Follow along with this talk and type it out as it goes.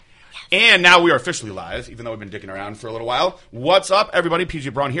And now we are officially live, even though we've been dicking around for a little while. What's up, everybody?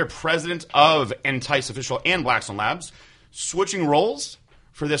 PG Braun here, president of Entice Official and Blackstone Labs. Switching roles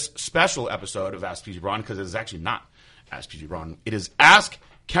for this special episode of Ask PG Braun, because it is actually not Ask PG Braun. It is Ask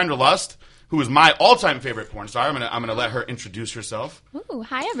Kendra Lust, who is my all-time favorite porn star. I'm gonna let her introduce herself. Ooh,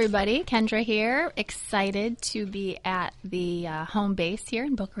 hi, everybody. Kendra here. Excited to be at the home base here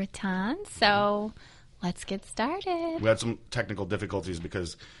in Boca Raton. So let's get started. We had some technical difficulties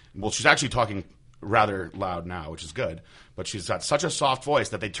because, well, she's actually talking rather loud now, which is good. But she's got such a soft voice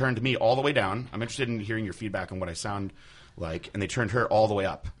that they turned me all the way down. I'm interested in hearing your feedback on what I sound like. And they turned her all the way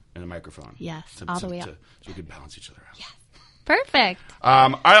up in the microphone. Yes, all the way up. So we could balance each other out. Yes. Perfect.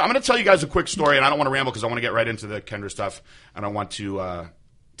 I'm going to tell you guys a quick story, and I don't want to ramble because I want to get right into the Kendra stuff. I don't want to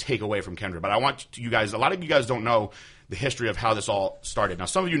take away from Kendra. But I want you guys, a lot of you guys don't know the history of how this all started. Now,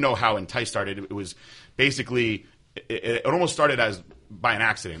 some of you know how Entice started. It was basically, it almost started as by an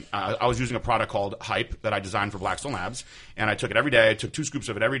accident. I was using a product called Hype that I designed for Blackstone Labs, and I took it every day. I took 2 scoops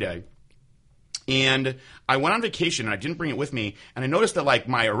of it every day. And I went on vacation, and I didn't bring it with me, and I noticed that like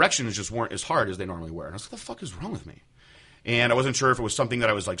my erections just weren't as hard as they normally were. And I was like, what the fuck is wrong with me? And I wasn't sure if it was something that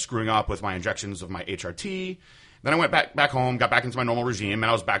I was like screwing up with my injections of my HRT. Then I went back home, got back into my normal regime, and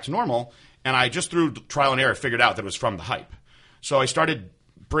I was back to normal. And I just through trial and error figured out that it was from the Hype. So I started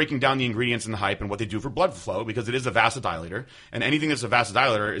breaking down the ingredients in the Hype and what they do for blood flow, because it is a vasodilator. And anything that's a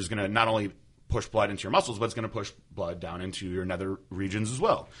vasodilator is going to not only push blood into your muscles, but it's going to push blood down into your nether regions as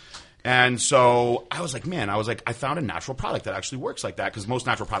well. And so I was like, I found a natural product that actually works like that, because most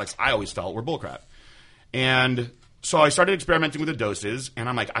natural products I always felt were bullcrap. And so I started experimenting with the doses, and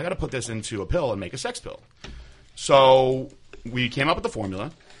I'm like, I got to put this into a pill and make a sex pill. So we came up with the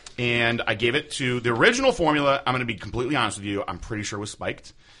formula, and I gave it to the original formula. I'm going to be completely honest with you. I'm pretty sure was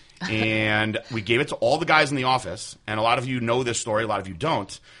spiked. And we gave it to all the guys in the office, and a lot of you know this story, a lot of you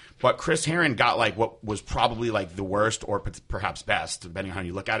don't. But Chris Herron got like what was probably like the worst or perhaps best, depending on how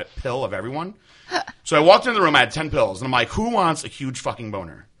you look at it, pill of everyone. So I walked into the room, I had 10 pills, and I'm like, who wants a huge fucking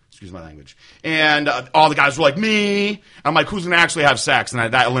boner? Excuse my language. And all the guys were like, me. I'm like, who's going to actually have sex?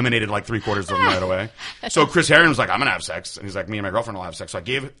 And that eliminated like 3/4 of them right away. So Chris Herron was like, I'm going to have sex. And he's like, me and my girlfriend will have sex. So I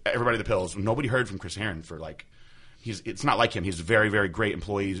gave everybody the pills. Nobody heard from Chris Herron for like, it's not like him. He's a very, very great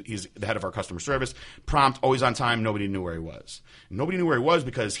employee. He's the head of our customer service. Prompt, always on time. Nobody knew where he was. Nobody knew where he was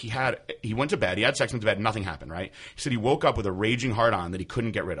because he went to bed. He had sex, went to bed. Nothing happened, right? He said he woke up with a raging hard-on that he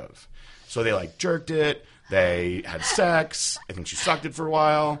couldn't get rid of. So they like jerked it. They had sex. I think she sucked it for a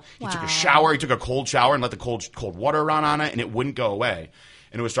while. He took a shower. He took a cold shower and let the cold water run on it, and it wouldn't go away.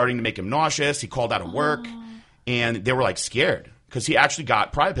 And it was starting to make him nauseous. He called out of work, and they were like scared because he actually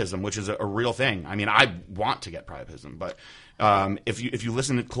got priapism, which is a real thing. I mean, I want to get priapism, but if you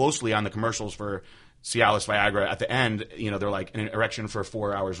listen closely on the commercials for Cialis, Viagra, at the end, they're like, an erection for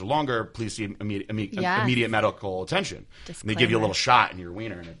 4 hours or longer, please see immediate medical attention. And they give you a little shot in your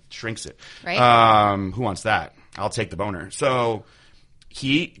wiener and it shrinks it. Right. Who wants that? I'll take the boner. So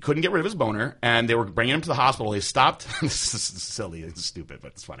he couldn't get rid of his boner, and they were bringing him to the hospital. They stopped. This is silly. It's stupid,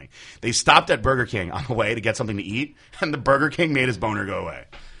 but it's funny. They stopped at Burger King on the way to get something to eat, and the Burger King made his boner go away.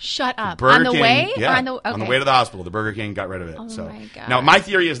 Shut up. Burger on the King, way? Yeah, on the way to the hospital. The Burger King got rid of it. Oh, my God. Now, my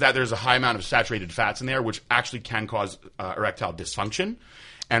theory is that there's a high amount of saturated fats in there, which actually can cause erectile dysfunction.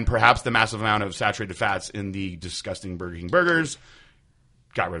 And perhaps the massive amount of saturated fats in the disgusting Burger King burgers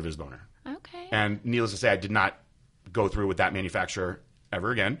got rid of his boner. Okay. And needless to say, I did not go through with that manufacturer ever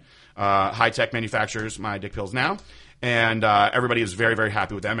again. High-tech manufacturers my dick pills now. And everybody is very, very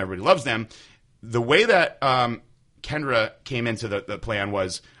happy with them. Everybody loves them. The way that Kendra came into the plan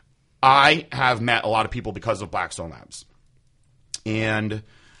was, I have met a lot of people because of Blackstone Labs. And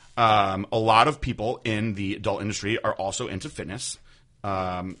a lot of people in the adult industry are also into fitness.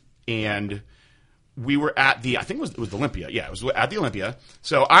 And we were at I think it was the Olympia. Yeah, it was at the Olympia.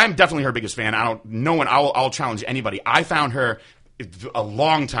 So I'm definitely her biggest fan. I'll challenge anybody. I found her a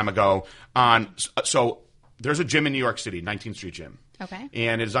long time ago so there's a gym in New York City, 19th Street Gym. Okay.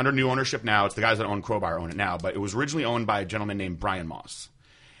 And it is under new ownership now. It's the guys that own Crowbar own it now, but it was originally owned by a gentleman named Brian Moss.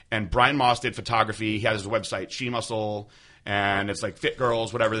 And Brian Moss did photography. He has his website, She Muscle, and it's like fit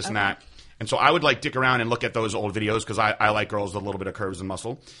girls, whatever, this and that. And so I would like dick around and look at those old videos because I like girls with a little bit of curves and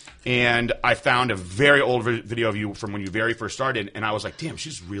muscle. And I found a very old video of you from when you very first started, and I was like, damn,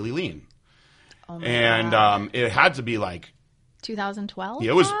 she's really lean. Oh my God. It had to be like 2012.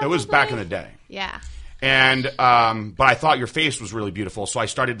 Yeah, it was back in the day. Yeah. And but I thought your face was really beautiful, so I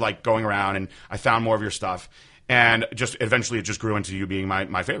started like going around and I found more of your stuff. And just eventually it just grew into you being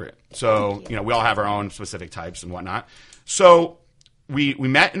my favorite. So, we all have our own specific types and whatnot. So we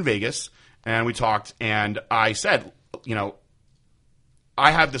met in Vegas and we talked, and I said,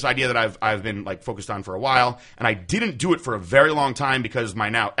 I have this idea that I've been like focused on for a while, and I didn't do it for a very long time because my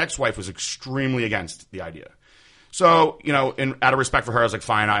now ex-wife was extremely against the idea. So, out of respect for her, I was like,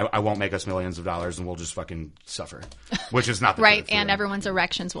 fine, I won't make us millions of dollars and we'll just fucking suffer, which is not the right. truth, And everyone's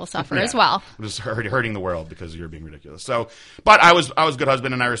erections will suffer as well. I'm just hurting the world because you're being ridiculous. So, but I was a good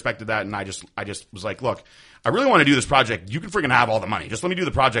husband and I respected that. And I just was like, look, I really want to do this project. You can freaking have all the money. Just let me do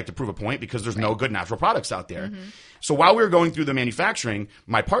the project to prove a point because there's no good natural products out there. Mm-hmm. So while we were going through the manufacturing,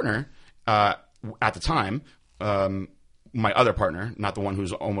 my partner, at the time, my other partner, not the one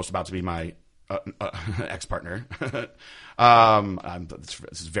who's almost about to be my ex-partner. This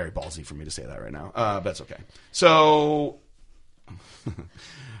is very ballsy for me to say that right now, but that's okay. So I'm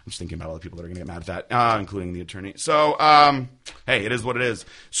just thinking about all the people that are going to get mad at that, including the attorney. So, hey, it is what it is.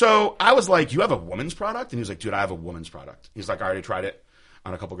 So I was like, you have a woman's product? And he was like, dude, I have a woman's product. He's like, I already tried it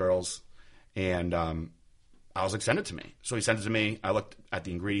on a couple girls. And I was like, send it to me. So he sent it to me. I looked at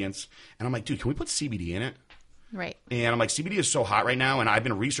the ingredients. And I'm like, dude, can we put CBD in it? Right. And I'm like, CBD is so hot right now, and I've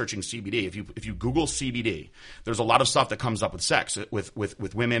been researching CBD. If you Google CBD, there's a lot of stuff that comes up with sex,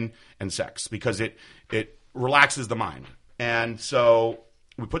 with women and sex, because it relaxes the mind. And so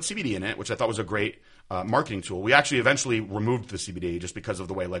we put CBD in it, which I thought was a great marketing tool. We actually eventually removed the CBD just because of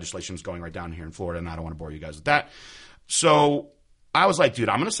the way legislation is going right down here in Florida, and I don't want to bore you guys with that. So I was like, dude,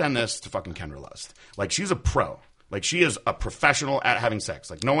 I'm going to send this to fucking Kendra Lust. Like, she's a pro. Like, she is a professional at having sex.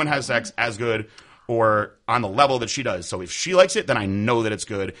 Like, no one has sex as good or on the level that she does. So if she likes it, then I know that it's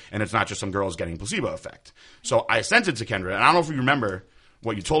good, and it's not just some girls getting placebo effect. So I sent it to Kendra, and I don't know if you remember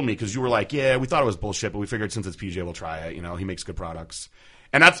what you told me, because you were like, yeah, we thought it was bullshit, but we figured since it's PJ, we'll try it. He makes good products.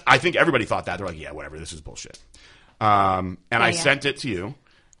 And I think everybody thought that. They're like, yeah, whatever, this is bullshit. I sent it to you,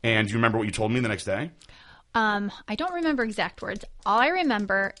 and do you remember what you told me the next day? I don't remember exact words. All I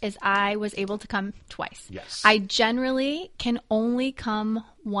remember is I was able to come twice. Yes. I generally can only come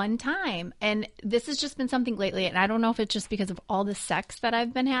one time. And this has just been something lately. And I don't know if it's just because of all the sex that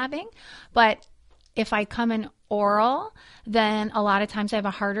I've been having, but if I come in oral, then a lot of times I have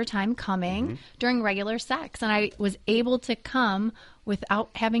a harder time coming during regular sex. And I was able to come without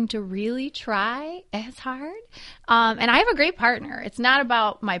having to really try as hard. And I have a great partner. It's not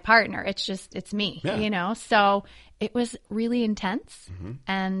about my partner. It's me, So it was really intense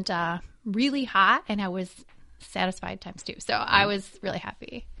and really hot. And I was satisfied times two. So I was really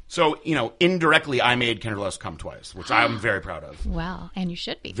happy. So, indirectly, I made Kendra Lust come twice, which I'm very proud of. Well, and you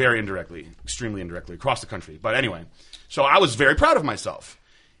should be. Very indirectly, extremely indirectly, across the country. But anyway, so I was very proud of myself.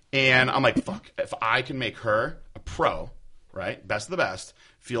 And I'm like, fuck, if I can make her a pro, right, best of the best,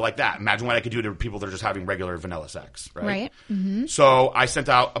 feel like that. Imagine what I could do to people that are just having regular vanilla sex, right? Right. Mm-hmm. So I sent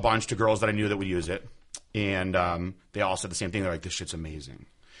out a bunch to girls that I knew that would use it. And they all said the same thing. They're like, this shit's amazing.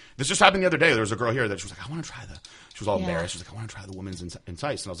 This just happened the other day. There was a girl here that she was like, I want to try she was all embarrassed. She was like, I want to try the women's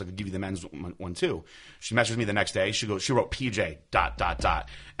Entice. And I was like, I'll give you the men's one too. She messaged me the next day. She wrote PJ ...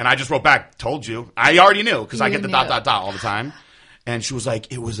 And I just wrote back, told you. I already knew because I get the ... all the time. And she was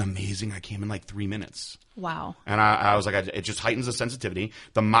like, it was amazing. I came in like 3 minutes. Wow. And I was like, it just heightens the sensitivity.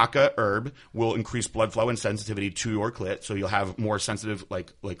 The maca herb will increase blood flow and sensitivity to your clit, so you'll have more sensitive,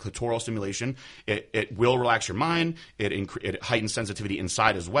 like clitoral stimulation. It will relax your mind. It heightens sensitivity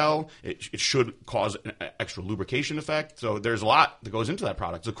inside as well. It should cause an extra lubrication effect. So there's a lot that goes into that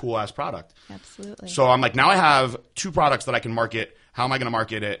product. It's a cool-ass product. Absolutely. So I'm like, now I have 2 products that I can market. How am I going to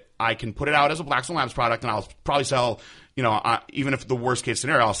market it? I can put it out as a Blackstone Labs product, and I'll probably sell, even if the worst case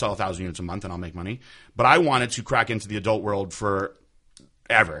scenario, I'll sell 1,000 units a month and I'll make money. But I wanted to crack into the adult world forever.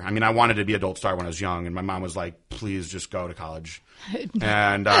 I mean, I wanted to be Adult Star when I was young, and my mom was like, please just go to college.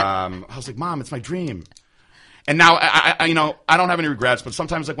 And I was like, Mom, it's my dream. And now, I don't have any regrets, but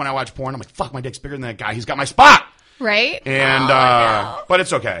sometimes like when I watch porn, I'm like, fuck, my dick's bigger than that guy. He's got my spot. Right? And but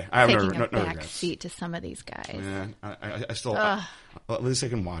it's okay. I have taking no a back regrets. seat to some of these guys. Yeah, I still at least I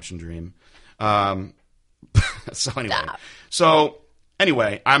can watch and dream. So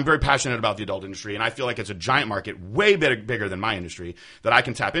anyway, I'm very passionate about the adult industry, and I feel like it's a giant market, way bigger than my industry, that I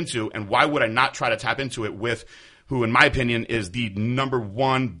can tap into. And why would I not try to tap into it with who, in my opinion, is the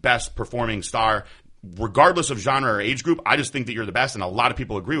 #1 best performing star? Regardless of genre or age group, I just think that you're the best, and a lot of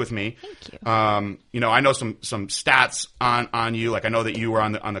people agree with me. Thank you. I know some stats on you. Like I know that you were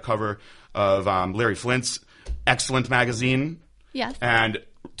on the cover of Larry Flint's excellent magazine. Yes. And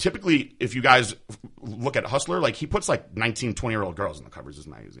typically, if you guys look at Hustler, like he puts like 19, 20-year-old girls on the covers of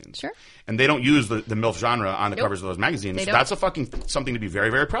his magazines. Sure. And they don't use the MILF genre on the Nope. covers of those magazines. They don't. That's something to be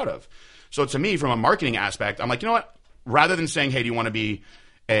very, very proud of. So to me, from a marketing aspect, I'm like, you know what? Rather than saying, hey, do you want to be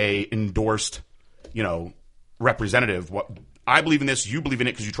a endorsed representative. I believe in this. You believe in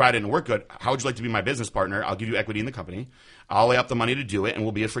it because you tried it and it worked good. How would you like to be my business partner? I'll give you equity in the company. I'll lay up the money to do it, and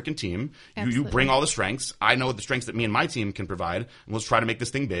we'll be a freaking team. You Absolutely. bring all the strengths. I know the strengths that me and my team can provide, and let's try to make this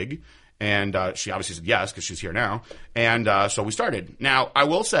thing big. And she obviously said yes because she's here now. And so we started. Now, I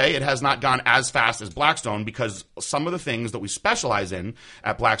will say it has not gone as fast as Blackstone because some of the things that we specialize in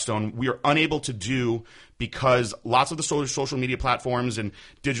at Blackstone, we are unable to do because lots of the social media platforms and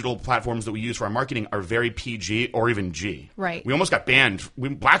digital platforms that we use for our marketing are very PG or even G. Right. We almost got banned.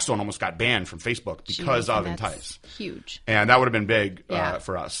 Blackstone almost got banned from Facebook because Jeez, of and that's Entice. Huge. And that would have been big Yeah.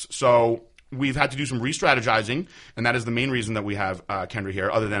 for us. So we've had to do some re-strategizing, and that is the main reason that we have Kendra here,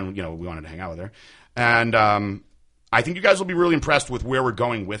 other than, we wanted to hang out with her. And I think you guys will be really impressed with where we're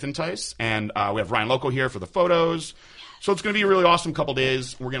going with Entice. And we have Ryan Loco here for the photos. So it's going to be a really awesome couple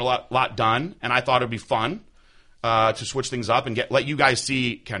days. We're getting a lot done, and I thought it would be fun to switch things up and let you guys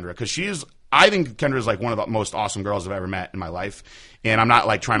see Kendra, because I think Kendra is like one of the most awesome girls I've ever met in my life. And I'm not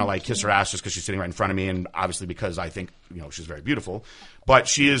like trying to like kiss her ass just because she's sitting right in front of me, and obviously because I think, she's very beautiful. But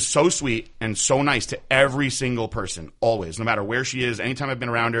she is so sweet and so nice to every single person, always, no matter where she is. Anytime I've been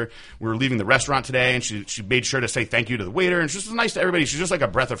around her, we were leaving the restaurant today, and she made sure to say thank you to the waiter, and she's just nice to everybody. She's just like a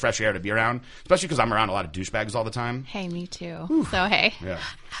breath of fresh air to be around, especially because I'm around a lot of douchebags all the time. Hey, me too. So, hey. Yeah.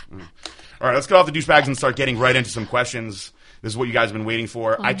 All right, let's get off the douchebags and start getting right into some questions. This is what you guys have been waiting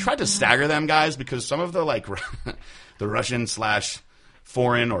for. I tried to stagger them, guys, because some of the the Russian /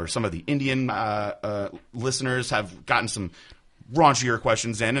 foreign or some of the Indian listeners have gotten some raunchier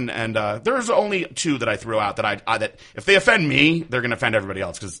questions in, and there's only 2 that I threw out that if they offend me, they're going to offend everybody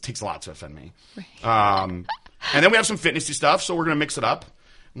else because it takes a lot to offend me. Right. And then we have some fitnessy stuff, so we're going to mix it up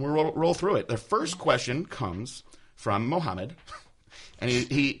and we'll roll through it. The first question comes from Mohammed, and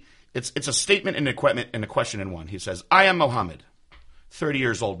it's a statement and a question in one. He says, "I am Mohammed, 30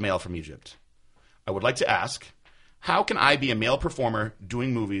 years old, male from Egypt. I would like to ask, how can I be a male performer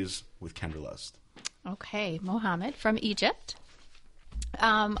doing movies with Kendra Lust?" Okay, Mohammed from Egypt.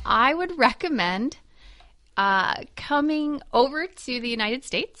 I would recommend coming over to the United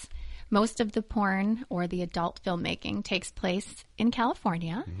States. Most of the porn or the adult filmmaking takes place in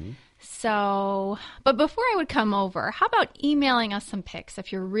California. Mm-hmm. So, but before I would come over, how about emailing us some pics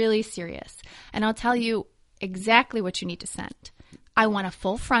if you're really serious? And I'll tell you exactly what you need to send. I want a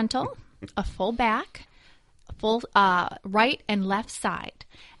full frontal, a full back, a full right and left side.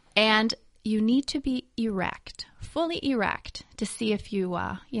 And you need to be erect, fully erect, to see if you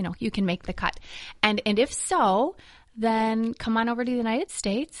can make the cut. And if so, then come on over to the United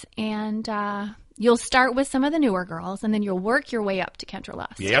States, and you'll start with some of the newer girls, and then you'll work your way up to Kendra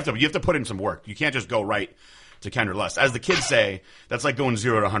Lust. Yeah, you have to put in some work. You can't just go right to Kendra Lust. As the kids say, that's like going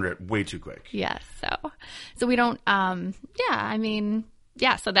 0 to 100 way too quick. Yes. So we don't. So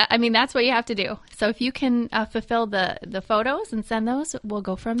that's what you have to do. So if you can fulfill the photos and send those, we'll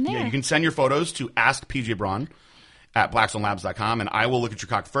go from there. Yeah, you can send your photos to askpjbraun at blackstonelabs.com, and I will look at your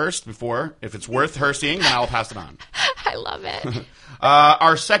cock first before, if it's worth her seeing, then I will pass it on. I love it.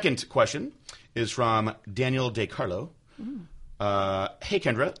 Our second question is from Daniel DeCarlo. Hey,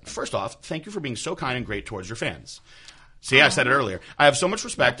 Kendra. First off, thank you for being so kind and great towards your fans. See, I said it earlier. I have so much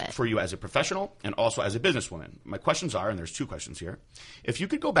respect for you as a professional and also as a businesswoman. My questions are, and there's 2 questions here. If you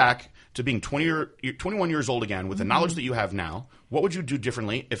could go back to being 21 years old again with the knowledge that you have now, what would you do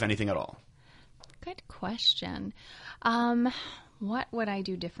differently, if anything at all? Good question. What would I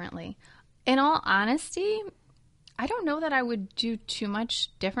do differently? In all honesty, I don't know that I would do too much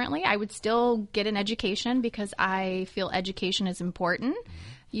differently. I would still get an education because I feel education is important.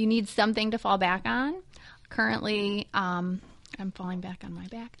 You need something to fall back on. Currently, I'm falling back on my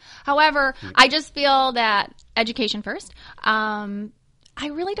back. However, I just feel that education first. I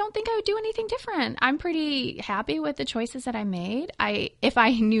really don't think I would do anything different. I'm pretty happy with the choices that I made. If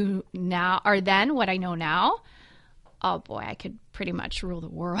I knew now or then what I know now, oh boy, I could pretty much rule the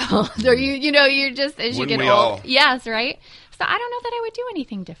world. Or you're just as you get old. Yes, right. So I don't know that I would do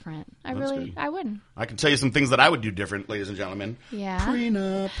anything different. I wouldn't. I can tell you some things that I would do different, ladies and gentlemen. Yeah.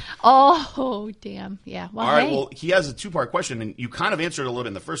 Prenup. Oh, damn. Yeah. Well, all right. Well, he has a 2-part question, and you kind of answered it a little bit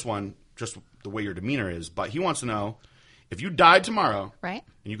in the first one, just the way your demeanor is. But he wants to know, if you died tomorrow, right,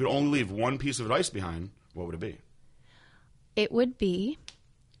 and you could only leave one piece of advice behind, what would it be? It would be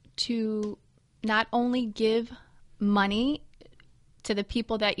to not only give money to the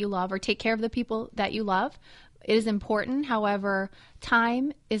people that you love or take care of the people that you love. It is important. However,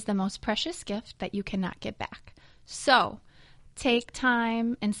 time is the most precious gift that you cannot get back. So take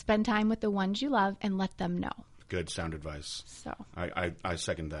time and spend time with the ones you love and let them know. Good sound advice. So I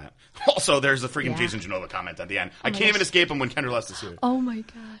second that. Also, there's the freaking Jason Genova comment at the end. I can't even escape him when Kendra Lust is here. Oh my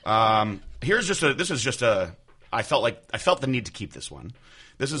god. I felt the need to keep this one.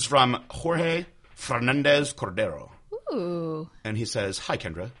 This is from Jorge Fernandez Cordero. Ooh. And he says, "Hi,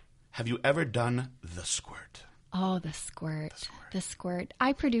 Kendra. Have you ever done the squirt?" Oh, the squirt. The squirt.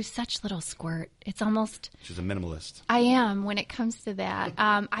 I produce such little squirt. It's almost... She's a minimalist. I am when it comes to that.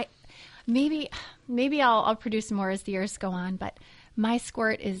 Maybe I'll produce more as the years go on, but my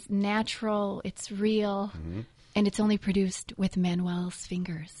squirt is natural, it's real, and it's only produced with Manuel's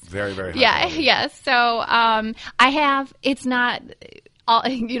fingers. Very, very high quality. Yes. So I have, it's not,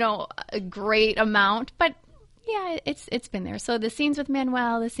 a great amount, but yeah, it's been there. So the scenes with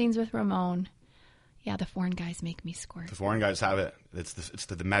Manuel, the scenes with Ramon, yeah, the foreign guys make me squirt. The foreign guys have it. It's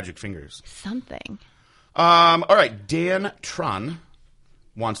the magic fingers. Something. All right, Dan Tron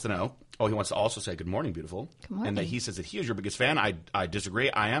wants to know. Oh, he wants to also say good morning, beautiful. Good morning. And that he says that he is your biggest fan. I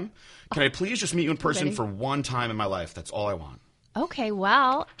disagree. I am. Can I please just meet you in person Ready? for one time in my life? That's all I want. Okay,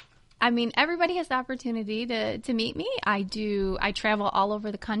 well, I mean, everybody has the opportunity to meet me. I travel all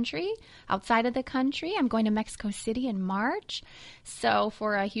over the country, outside of the country. I'm going to Mexico City in March, so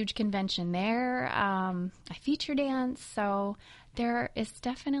for a huge convention there. I feature dance, so there is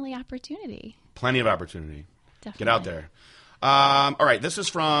definitely opportunity. Plenty of opportunity. Definitely. Get out there. All right, this is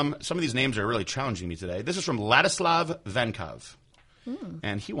from, some of these names are really challenging me today. This is from Ladislav Venkov.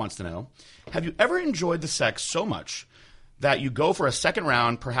 And he wants to know, have you ever enjoyed the sex so much that you go for a second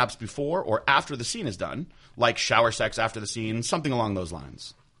round perhaps before or after the scene is done, like shower sex after the scene, something along those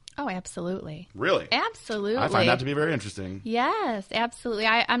lines? Oh, absolutely. Really? Absolutely. I find that to be very interesting. Yes, absolutely.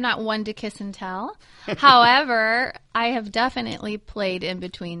 I'm not one to kiss and tell. However, I have definitely played in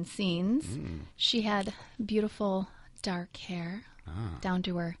between scenes. She had beautiful dark hair down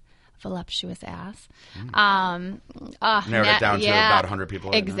to her voluptuous ass. Narrowed it down to about 100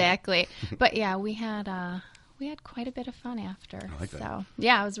 people. Right exactly. But yeah, we had quite a bit of fun after. I like that. So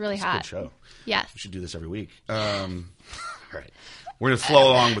yeah, it was really hot. It's a good show. Yes. We should do this every week. All right. We're going to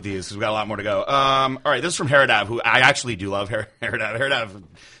flow along with these because we've got a lot more to go. All right, this is from Haradav, who I actually do love. Haradav. Haradav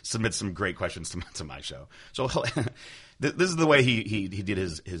submits some great questions to my show. So this is the way he did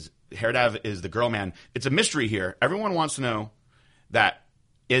his Haradav is the girl man. It's a mystery here. Everyone wants to know that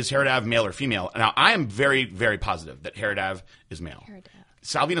is Haradav male or female. Now, I am very, very positive that Haradav is male.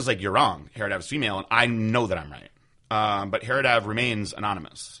 Salvina's like, you're wrong. Haradav is female, and I know that I'm right. But Haradav remains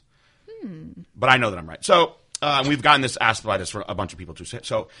anonymous. But I know that I'm right. So we've gotten this asked by this for a bunch of people too.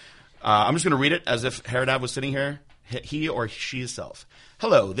 So I'm just going to read it as if Haradav was sitting here, he or she self.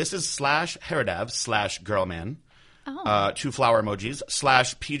 Hello, this is /Haradav /girlman. 2 flower emojis /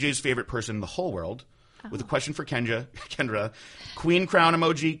 PJ's favorite person in the whole world with a question for Kendra, queen crown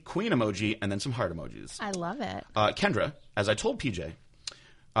emoji, queen emoji, and then some heart emojis. I love it. Kendra, as I told PJ,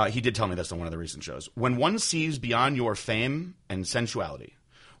 he did tell me this on one of the recent shows. When one sees beyond your fame and sensuality,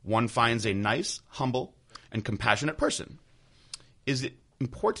 one finds a nice, humble, and compassionate person. Is it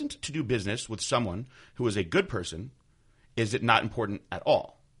important to do business with someone who is a good person? Is it not important at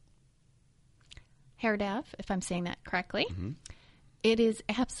all? Haradav, if I'm saying that correctly, it is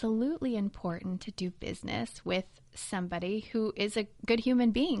absolutely important to do business with somebody who is a good human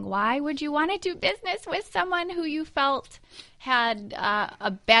being. Why would you want to do business with someone who you felt had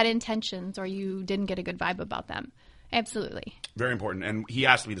bad intentions or you didn't get a good vibe about them? Absolutely. Very important. And he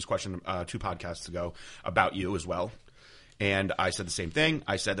asked me this question 2 podcasts ago about you as well. And I said the same thing.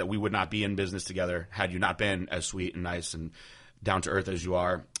 I said that we would not be in business together had you not been as sweet and nice and down to earth as you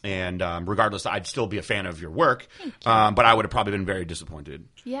are. And regardless, I'd still be a fan of your work. But I would have probably been very disappointed.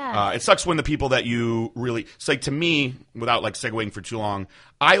 Yeah. It sucks when the people that you really – it's like to me, without like segueing for too long,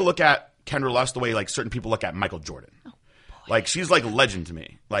 I look at Kendra Lust the way like certain people look at Michael Jordan. Like, she's like a legend to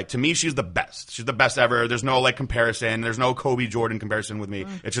me. Like, to me, she's the best. She's the best ever. There's no, like, comparison. There's no Kobe Jordan comparison with me.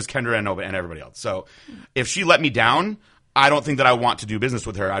 It's just Kendra and everybody else. So, if she let me down, I don't think that I want to do business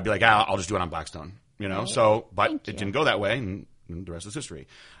with her. I'd be like, I'll just do it on Blackstone. You know? Right. So, but it didn't go that way, and the rest is history.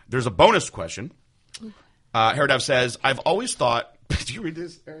 There's a bonus question. Haradav says, I've always thought... Did you read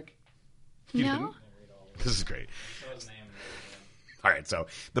this, Eric? You no. Didn't? This is great. All right, so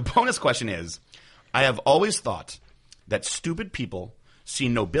the bonus question is, I have always thought that stupid people see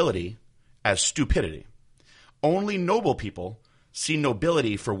nobility as stupidity. Only noble people see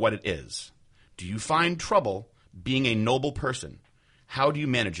nobility for what it is. Do you find trouble being a noble person? How do you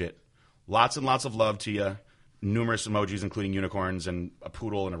manage it? Lots and lots of love to you. Numerous emojis, including unicorns and a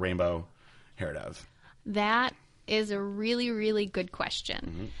poodle and a rainbow. Haradav. That is a really, really good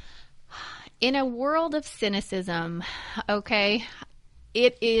question. In a world of cynicism, okay,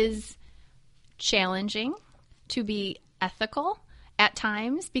 it is challenging to be ethical at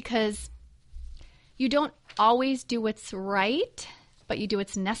times because you don't always do what's right, but you do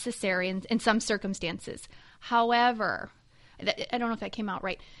what's necessary in some circumstances. However, I don't know if that came out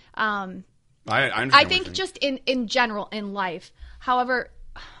right. I understand. I think just in general in life. However,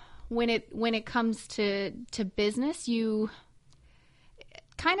 when it comes to business, you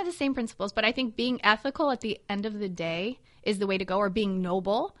kind of the same principles, but I think being ethical at the end of the day is the way to go, or being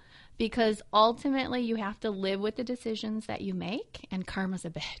noble, because ultimately you have to live with the decisions that you make, and karma's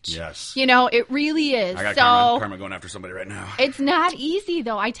a bitch. Yes. It really is. I got karma going after somebody right now. It's not easy,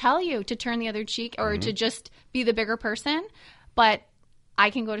 though, I tell you, to turn the other cheek or to just be the bigger person, but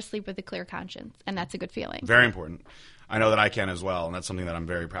I can go to sleep with a clear conscience, and that's a good feeling. Very important. I know that I can as well, and that's something that I'm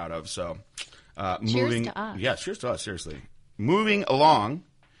very proud of. So, cheers to us. Yeah, cheers to us, seriously. Moving along,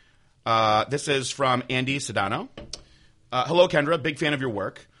 this is from Andy Sedano. Hello, Kendra. Big fan of your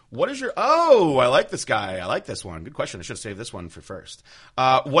work. What is your... Oh, I like this guy. I like this one. Good question. I should have saved this one for first.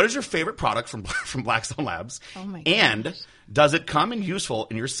 What is your favorite product from Blackstone Labs? Oh, my And gosh. does it come in useful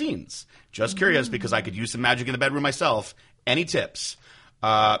in your scenes? Just curious because I could use some magic in the bedroom myself. Any tips?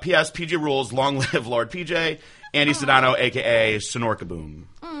 P.S. PJ rules. Long live Lord PJ. Andy Sedano, a.k.a. Sonorca Boom.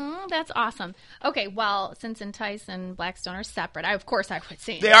 That's awesome. Okay, well, since Entice and Blackstone are separate, of course I would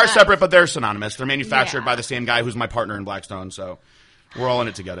say They are Entice. separate, but they're synonymous. They're manufactured Yeah. by the same guy who's my partner in Blackstone, so we're all in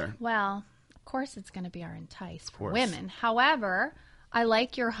it together. Well, of course it's going to be our Entice for course. women. However, I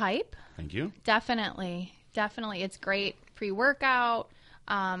like your hype. Thank you. Definitely. It's great pre-workout.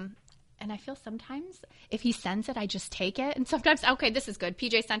 And I feel sometimes if he sends it, I just take it. And sometimes, okay, this is good.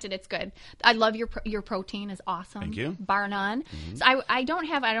 PJ sent it. It's good. I love your protein is awesome. Thank you. Bar none. So I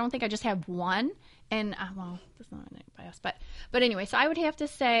don't think I just have one. And, well, that's not an bias. But anyway, so I would have to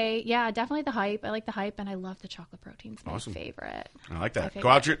say, yeah, definitely the hype. I like the hype, and I love the chocolate protein. It's my Awesome. favorite. I like that. My Go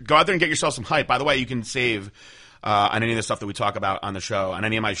out there and get yourself some hype. By the way, you can save on any of the stuff that we talk about on the show. On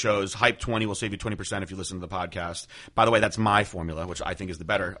any of my shows, Hype 20 will save you 20% if you listen to the podcast. By the way, that's my formula, which I think is the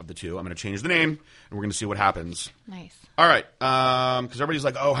better of the two. I'm going to change the name, and we're going to see what happens. Nice. All right. Because everybody's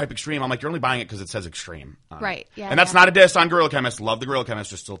like, oh, Hype Extreme. I'm like, you're only buying it because it says Extreme. Right. Yeah. And that's not a diss on Gorilla Chemist. Love the Gorilla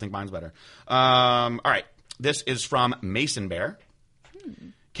Chemist. Just still think mine's better. All right. This is from Mason Bear.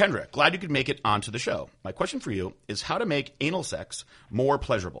 Kendra, glad you could make it onto the show. My question for you is how to make anal sex more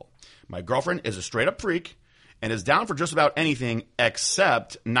pleasurable. My girlfriend is a straight-up freak and is down for just about anything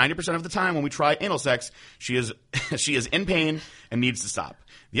except 90% of the time when we try anal sex, she is in pain and needs to stop.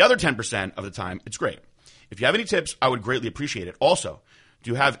 The other 10% of the time, it's great. If you have any tips, I would greatly appreciate it. Also, do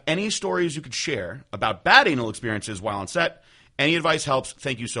you have any stories you could share about bad anal experiences while on set? Any advice helps.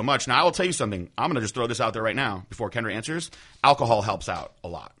 Thank you so much. Now, I will tell you something. I'm going to just throw this out there right now before Kendra answers. Alcohol helps out a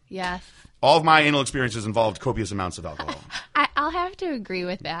lot. Yes. All of my anal experiences involved copious amounts of alcohol. I'll have to agree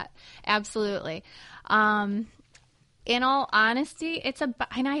with that. Absolutely. In all honesty,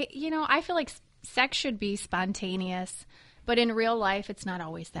 I feel like sex should be spontaneous, but in real life, it's not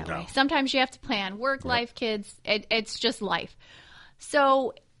always that way. Sometimes you have to plan work, life, kids. It's just life.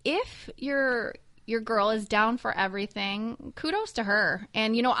 So if your girl is down for everything, kudos to her.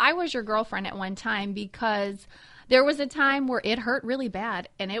 And, I was your girlfriend at one time because there was a time where it hurt really bad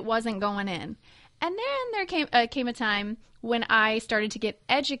and it wasn't going in. And then there came a time when I started to get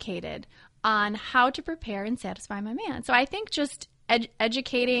educated on how to prepare and satisfy my man. So I think just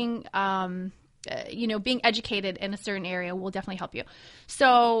educating, being educated in a certain area will definitely help you.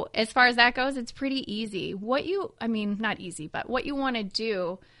 So as far as that goes, it's pretty easy. Not easy, but what you want to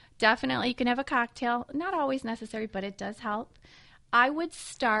do, definitely you can have a cocktail. Not always necessary, but it does help. I would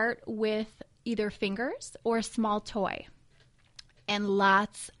start with either fingers or a small toy and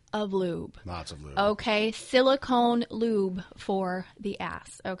lots of lube. Lots of lube. Okay, silicone lube for the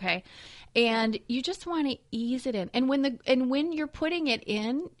ass. Okay, and you just want to ease it in. And when you're putting it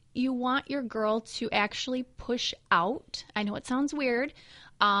in, you want your girl to actually push out. I know it sounds weird.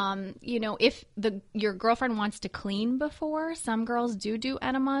 If your girlfriend wants to clean before, some girls do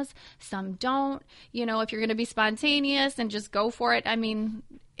enemas, some don't. If you're going to be spontaneous and just go for it,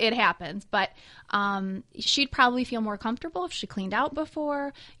 it happens. But she'd probably feel more comfortable if she cleaned out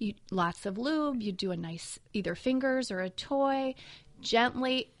before. Lots of lube. You do a nice either fingers or a toy,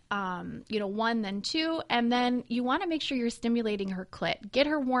 gently. One, then two, and then you want to make sure you're stimulating her clit. Get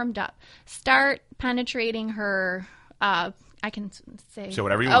her warmed up. Start penetrating her. I can say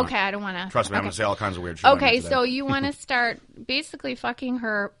whatever you want. Okay, I don't want to. Trust me, I'm going to say all kinds of weird shit. Okay, so you want to start basically fucking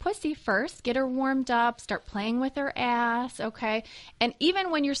her pussy first. Get her warmed up. Start playing with her ass. Okay, and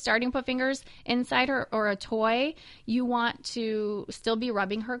even when you're starting to put fingers inside her or a toy, you want to still be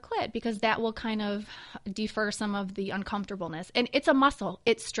rubbing her clit because that will kind of defer some of the uncomfortableness. And it's a muscle;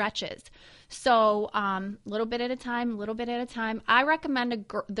 it stretches. So little bit at a time. I recommend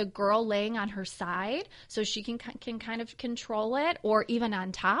the girl laying on her side so she can kind of control control it or even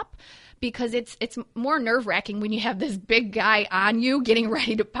on top, because it's more nerve-wracking when you have this big guy on you getting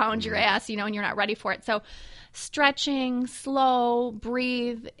ready to pound your ass, and you're not ready for it. So stretching, slow,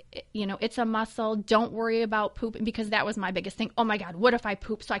 breathe, it's a muscle. Don't worry about pooping, because that was my biggest thing. Oh my God, what if I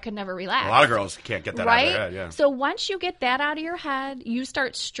poop? So I could never relax. A lot of girls can't get that out of their head, yeah. So once you get that out of your head, you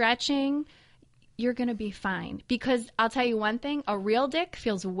start stretching, you're going to be fine. Because I'll tell you one thing, a real dick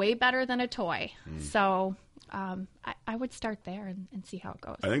feels way better than a toy. So I would start there and see how it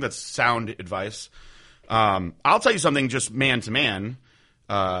goes. I think that's sound advice. I'll tell you something just man to man,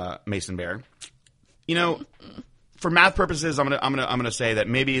 Mason Bear. For math purposes, I'm gonna say that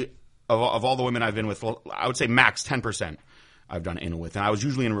maybe of all the women I've been with, I would say max 10% I've done anal with, and I was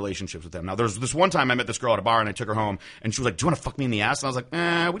usually in relationships with them. Now, there's this one time I met this girl at a bar, and I took her home, and she was like, "Do you want to fuck me in the ass?" And I was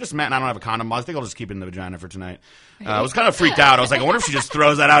like, we just met, and I don't have a condom. I think I'll just keep it in the vagina for tonight. I was kind of freaked out. I was like, I wonder if she just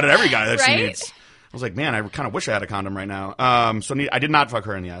throws that out at every guy that she meets. I was like, man, I kind of wish I had a condom right now. I did not fuck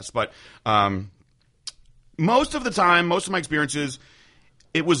her in the ass, but most of the time, most of my experiences,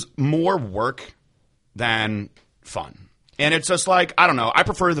 it was more work than fun. And it's just like, I don't know, I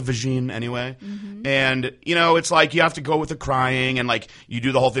prefer the vagine anyway. Mm-hmm. And, it's like you have to go with the crying, and like you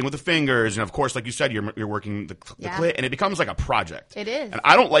do the whole thing with the fingers. And of course, like you said, you're working the clit, and it becomes like a project. It is. And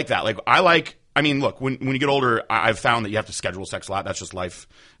I don't like that. Look, when you get older, I've found that you have to schedule sex a lot. That's just life,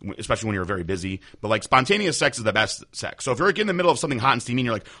 especially when you're very busy. But like spontaneous sex is the best sex. So if you're like in the middle of something hot and steamy, and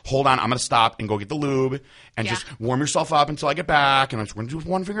you're like, hold on, I'm going to stop and go get the lube and just warm yourself up until I get back. And I'm just going to do with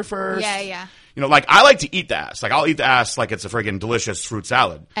one finger first. Yeah. I like to eat the ass. Like I'll eat the ass like it's a friggin' delicious fruit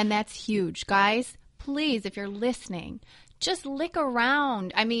salad. And that's huge. Guys, please, if you're listening, just lick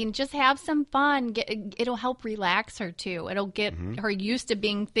around. I mean, just have some fun. It'll help relax her, too. It'll get her used to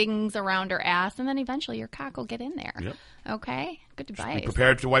being things around her ass, and then eventually your cock will get in there. Yep. Okay? Good advice. Be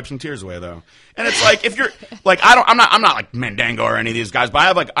prepared to wipe some tears away, though. And it's like, if you're, like, I'm not like Mendango or any of these guys, but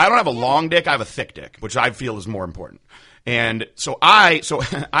I don't have a long dick, I have a thick dick, which I feel is more important. And so I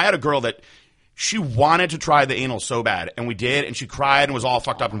had a girl that, she wanted to try the anal so bad, and we did, and she cried and was all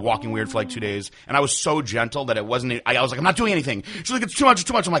fucked up and walking weird for like 2 days. And I was so gentle that it wasn't. I was like, I'm not doing anything. She's like, it's too much, it's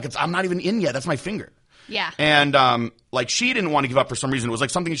too much. I'm like, I'm not even in yet. That's my finger. Yeah. And like she didn't want to give up for some reason. It was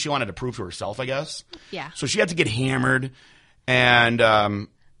like something she wanted to prove to herself, I guess. Yeah. So she had to get hammered, and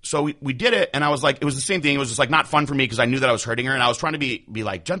so we did it, and I was like, it was the same thing. It was just like not fun for me because I knew that I was hurting her, and I was trying to be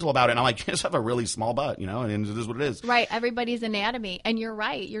like gentle about it. And I'm like, you just have a really small butt, and it is what it is. Right. Everybody's anatomy, and you're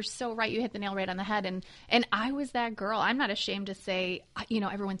right. You're so right. You hit the nail right on the head. And I was that girl. I'm not ashamed to say,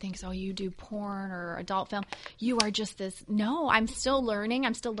 everyone thinks, oh, you do porn or adult film. You are just this. No, I'm still learning.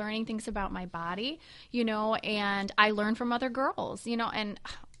 I'm still learning things about my body, and I learn from other girls, and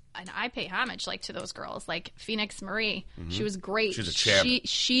I pay homage to those girls, like Phoenix Marie. Mm-hmm. She was great. She's a champ.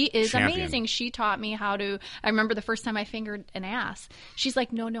 She is champion. Amazing. She taught me how to. I remember the first time I fingered an ass. She's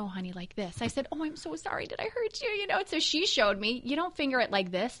like, no, honey, like this. I said, oh, I'm so sorry. Did I hurt you? So she showed me. You don't finger it like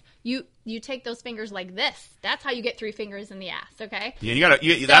this. You take those fingers like this. That's how you get 3 fingers in the ass. Okay. Yeah,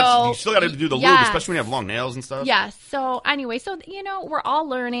 you still got to do the lube, especially when you have long nails and stuff. Yes. So anyway, we're all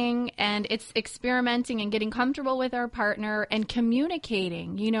learning, and it's experimenting and getting comfortable with our partner and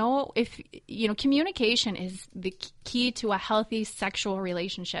communicating. If communication is the key to a healthy sexual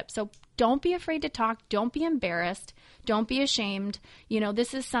relationship. So don't be afraid to talk. Don't be embarrassed. Don't be ashamed.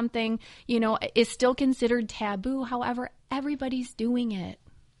 This is something, is still considered taboo. However, everybody's doing it.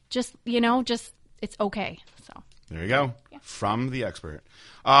 Just it's okay. So there you go. Yeah. From the expert.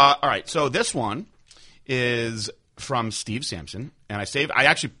 All right. So this one is from Steve Sampson, and I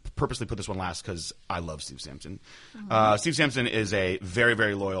actually purposely put this one last because I love Steve Sampson. Mm-hmm. Steve Sampson is a very,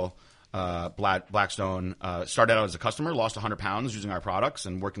 very loyal Blackstone. Started out as a customer, lost 100 pounds using our products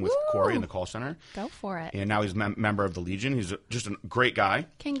and working with Corey in the call center. Go for it. And now he's a member of the Legion. He's just a great guy.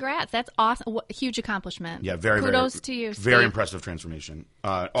 Congrats. That's awesome. Huge accomplishment. Yeah, Kudos to you, Steve. Very impressive transformation.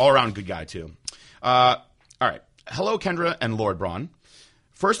 All around good guy, too. All right. Hello, Kendra and Lord Braun.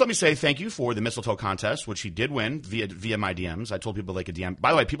 First, let me say thank you for the mistletoe contest, which he did win via my DMs. I told people they could DM. By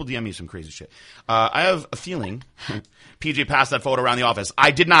the way, people DM me some crazy shit. I have a feeling PJ passed that photo around the office.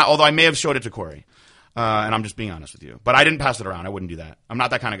 I did not, although I may have showed it to Corey. And I'm just being honest with you. But I didn't pass it around. I wouldn't do that. I'm not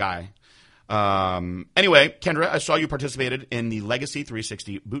that kind of guy. Anyway, Kendra, I saw you participated in the Legacy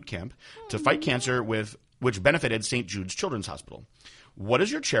 360 boot camp to fight cancer which benefited St. Jude's Children's Hospital. What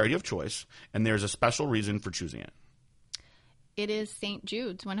is your charity of choice? And there's a special reason for choosing it. It is St.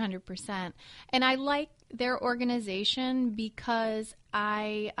 Jude's, 100%. And I like their organization because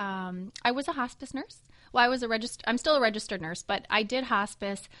I was a hospice nurse. Well, I'm still a registered nurse, but I did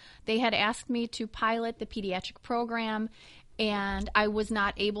hospice. They had asked me to pilot the pediatric program, and I was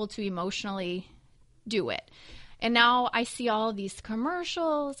not able to emotionally do it. And now I see all of these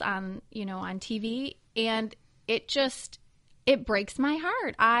commercials on, on TV, and it breaks my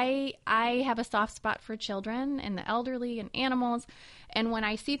heart. I have a soft spot for children and the elderly and animals. And when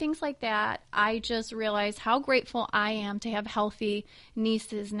I see things like that, I just realize how grateful I am to have healthy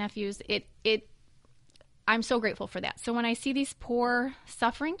nieces, nephews. I'm so grateful for that. So when I see these poor,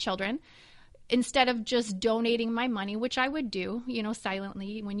 suffering children, instead of just donating my money, which I would do,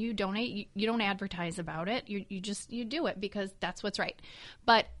 silently, when you donate, you don't advertise about it. You do it because that's what's right.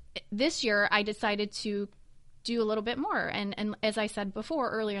 But this year I decided to do a little bit more. And as I said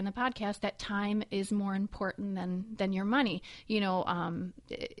before earlier in the podcast, that time is more important than your money.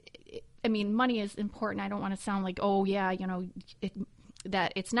 Money is important. I don't want to sound like, oh yeah,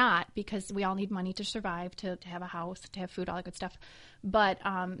 that it's not, because we all need money to survive, to have a house, to have food, all that good stuff. But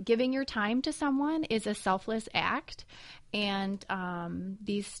giving your time to someone is a selfless act, and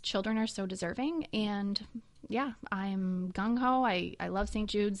these children are so deserving. And yeah, I'm gung-ho. I love St.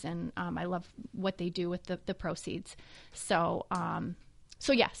 Jude's, and I love what they do with the proceeds. So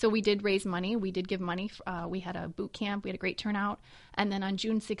we did raise money. We did give money. We had a boot camp. We had a great turnout. And then on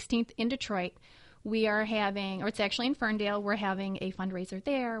June 16th in Detroit, we are having, or it's actually in Ferndale, we're having a fundraiser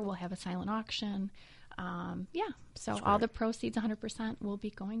there. We'll have a silent auction. So all the proceeds, 100%, will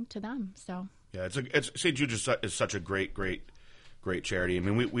be going to them. So yeah, St. Jude's is such a great charity. I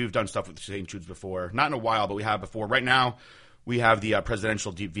mean, we've done stuff with St. Jude's before, not in a while, but we have before. Right now, we have the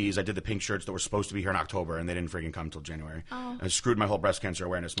presidential Deep V's. I did the pink shirts that were supposed to be here in October, and they didn't freaking come until January. Oh. I screwed my whole breast cancer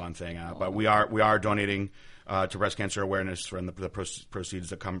awareness month thing out. But we are donating to breast cancer awareness from the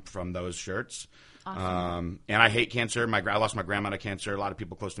proceeds that come from those shirts. Awesome. And I hate cancer. I lost my grandma to cancer. A lot of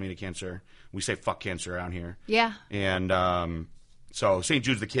people close to me to cancer. We say fuck cancer around here. Yeah. And so St.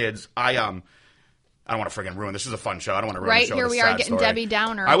 Jude's the kids. I don't want to friggin' ruin. This is a fun show. I don't want to ruin the show. Right, here we are getting Debbie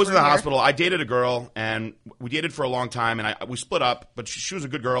Downer. I was in the hospital. I dated a girl, and we dated for a long time, and we split up, but she was a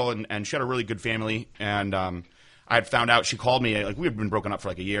good girl, and she had a really good family. And I had found out, she called me, like we had been broken up for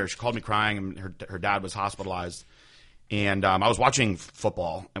like a year. She called me crying, and her dad was hospitalized. And I was watching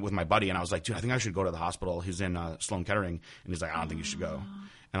football with my buddy, and I was like, dude, I think I should go to the hospital. He's in Sloan Kettering. And he's like, I don't think you should go.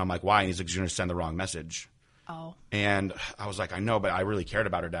 And I'm like, why? And he's like, you're going to send the wrong message. Oh. And I was like, I know, but I really cared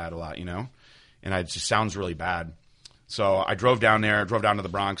about her dad a lot, And it just sounds really bad. So I drove down to the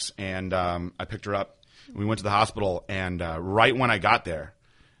Bronx, and I picked her up. We went to the hospital, and right when I got there,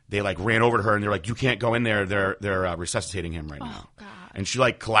 they like ran over to her, and they're like, you can't go in there. They're resuscitating him right now. God. And she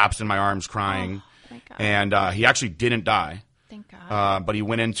like collapsed in my arms crying. Thank God. And he actually didn't die. Thank God. But he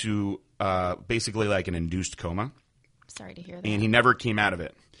went into basically like an induced coma. Sorry to hear that. And he never came out of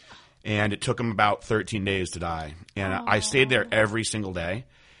it. And it took him about 13 days to die. And I stayed there every single day.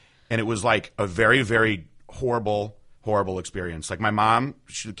 And it was like a very, very horrible experience. Like my mom,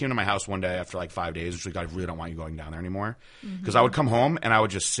 she came to my house one day after like 5 days. And she was like, I really don't want you going down there anymore. Because I would come home and I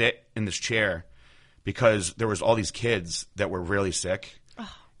would just sit in this chair because there was all these kids that were really sick.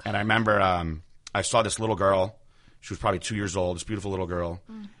 Oh, and I remember I saw this little girl. She was probably 2 years old, this beautiful little girl.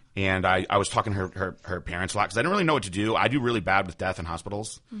 And I was talking to her parents a lot because I didn't really know what to do. I do really bad with death in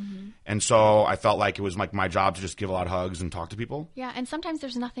hospitals. And so I felt like it was like my job to just give a lot of hugs and talk to people. Yeah, and sometimes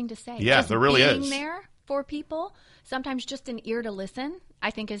there's nothing to say. Yeah, just there really is. Being there for people, sometimes just an ear to listen,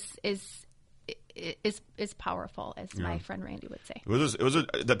 I think is powerful, as my friend Randy would say. It was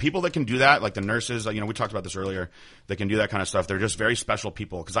the people that can do that, like the nurses. We talked about this earlier. That can do that kind of stuff. They're just very special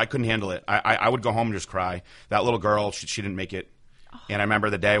people because I couldn't handle it. I would go home and just cry. That little girl, she didn't make it. And I remember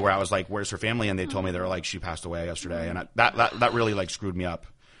the day where I was like, "Where's her family?" And they told me they were like, "She passed away yesterday." And that really like screwed me up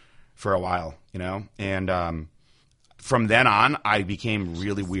for a while, And from then on, I became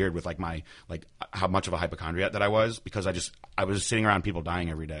really weird with like how much of a hypochondriac that I was because I was sitting around people dying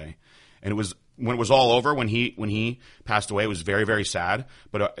every day, and it was. When it was all over, when he passed away, it was very, very sad.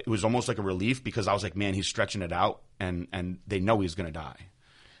 But it was almost like a relief because I was like, man, he's stretching it out, and they know he's going to die.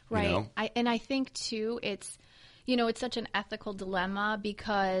 Right. I think too, it's such an ethical dilemma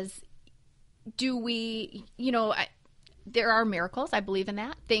because do we, there are miracles. I believe in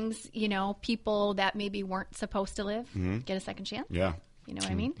that. Things, people that maybe weren't supposed to live get a second chance. Yeah. You know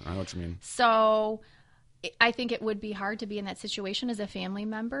what I mean? I know what you mean. So I think it would be hard to be in that situation as a family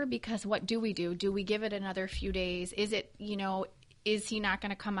member because what do we do? Do we give it another few days? Is it, is he not going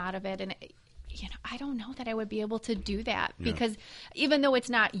to come out of it? And, I don't know that I would be able to do that because even though it's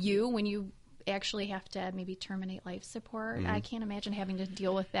not you, when you actually have to maybe terminate life support, I can't imagine having to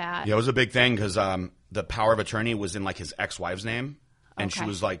deal with that. Yeah, it was a big thing because the power of attorney was in like his ex-wife's name. And she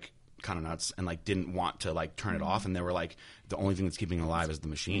was like kind of nuts and like didn't want to like turn it off, and they were like, the only thing that's keeping him alive is the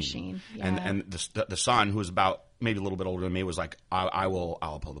machine. Yeah. And the son, who was about maybe a little bit older than me, was like,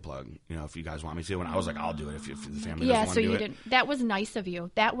 I'll pull the plug, you know, if you guys want me to. And I was like, I'll do it if the family doesn't want to do it. Didn't. That was nice of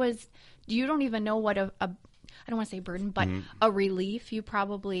you. That was, you don't even know what I don't want to say burden, but a relief you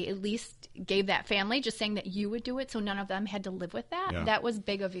probably at least gave that family, just saying that you would do it, so none of them had to live with that. Yeah. That was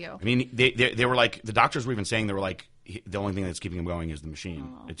big of you. I mean, they were like, the doctors were even saying, they were like, the only thing that's keeping him going is the machine.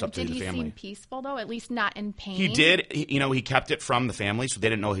 It's up to the family. Did he seem peaceful though? At least not in pain. He did. He kept it from the family, so they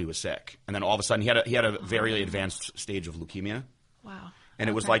didn't know he was sick. And then all of a sudden, he had a very advanced stage of leukemia. Wow. And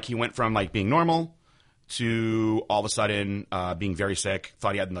it was like he went from like being normal to all of a sudden being very sick.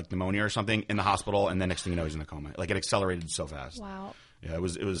 Thought he had like pneumonia or something in the hospital, and then next thing you know, he's in a coma. Like it accelerated so fast. Wow. Yeah, it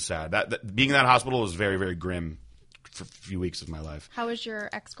was sad. That being in that hospital was very, very grim for a few weeks of my life. How is your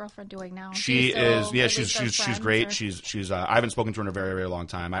ex-girlfriend doing now? She is, yeah, she's great. Or? She's I haven't spoken to her in a very, very long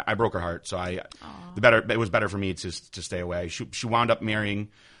time. I broke her heart, so it was better for me to stay away. She wound up marrying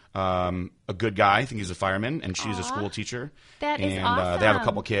a good guy. I think he's a fireman, and she's a school teacher. That is awesome. They have a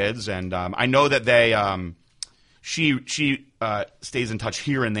couple kids, and I know that they she stays in touch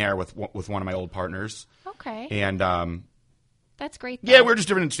here and there with one of my old partners. Okay. And that's great. Though. Yeah, we're just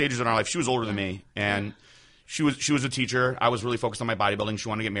different stages in our life. She was older than me, and she was a teacher. I was really focused on my bodybuilding. She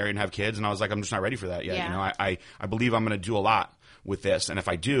wanted to get married and have kids, and I was like, I'm just not ready for that yet. Yeah. You know, I believe I'm going to do a lot with this, and if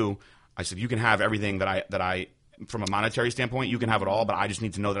I do, I said, you can have everything that I from a monetary standpoint, you can have it all, but I just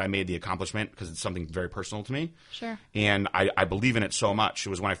need to know that I made the accomplishment because it's something very personal to me. Sure. And I believe in it so much. It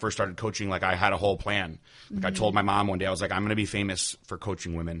was when I first started coaching, like I had a whole plan. Like I told my mom one day, I was like, I'm going to be famous for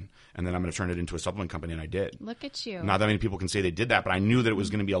coaching women, and then I'm going to turn it into a supplement company, and I did. Look at you. Not that many people can say they did that, but I knew that it was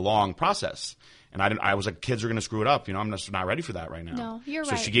going to be a long process. And I was like, kids are going to screw it up. You know, I'm just not ready for that right now. No, you're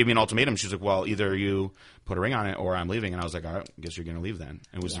so right. So she gave me an ultimatum. She's like, well, either you put a ring on it or I'm leaving. And I was like, all right, I guess you're going to leave then.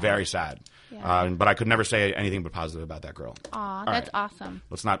 And it was very sad. Yeah. But I could never say anything but positive about that girl. Aw, that's awesome.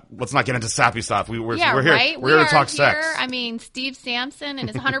 Let's not get into sappy stuff. We're here. Right? We're here to talk sex. I mean, Steve Sampson and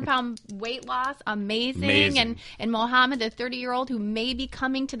his 100-pound weight loss, amazing. And Mohammed, the 30-year-old who may be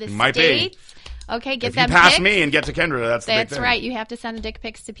coming to the States. Okay, get them pics. If you pass pics. me and get to Kendra, that's the big thing. That's right. You have to send the dick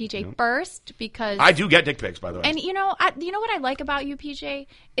pics to PJ first because I do get dick pics, by the way. And you know what I like about you, PJ,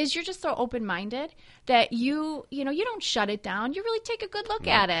 is you're just so open-minded that you don't shut it down. You really take a good look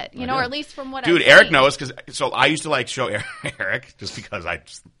at it, or at least from what I've seen. Eric knows so I used to like show Eric just because I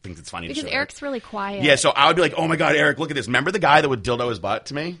just think it's funny. Because to show Eric's really quiet. Yeah, so I would be like, oh my god, Eric, look at this. Remember the guy that would dildo his butt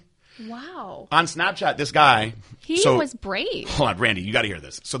to me? Wow. On Snapchat, this guy. He was brave. Hold on, Randy, you got to hear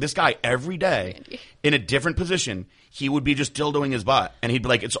this. So this guy, every day, in a different position, he would be just dildoing his butt. And he'd be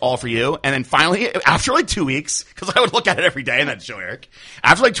like, it's all for you. And then finally, after like 2 weeks, because I would look at it every day and then show Eric.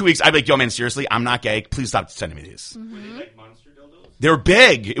 After like 2 weeks, I'd be like, yo, man, seriously, I'm not gay. Please stop sending me these. Mm-hmm. Were they like monster dildos? They were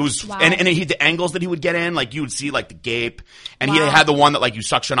big. It was, wow. and the angles that he would get in, like you would see like the gape. And he had the one that like you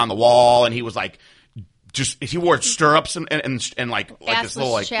suction on the wall, and he was like, he wore stirrups and like this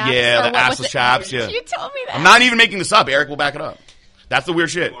little like chaps, the assless chaps. Yeah, you told me that. I'm not even making this up. Eric will back it up. That's the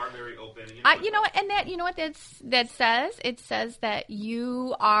weird shit. You are very open. You know what, and that says? It says that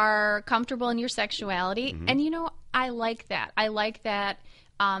you are comfortable in your sexuality, and I like that. I like that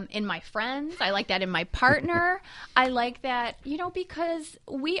in my friends. I like that in my partner. I like that, because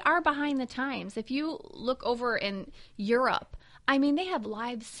we are behind the times. If you look over in Europe, I mean, they have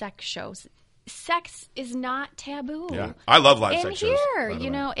live sex shows. Sex is not taboo. Yeah, I love live sex shows. And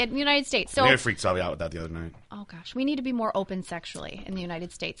here, in the United States. So I freaked Sally out with that the other night. Oh gosh, we need to be more open sexually in the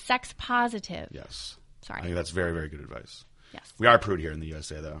United States. Sex positive. Yes. Sorry. I think that's very, very good advice. Yes. We are prude here in the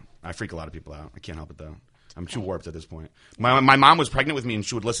USA, though. I freak a lot of people out. I can't help it, though. I'm too warped at this point. My mom was pregnant with me, and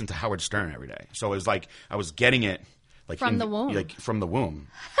she would listen to Howard Stern every day. So it was like I was getting it like from the womb. Like from the womb.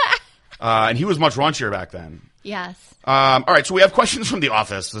 And he was much raunchier back then. Yes. All right, so we have questions from the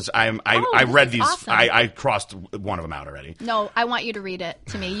office. I read these. Awesome. I crossed one of them out already. No, I want you to read it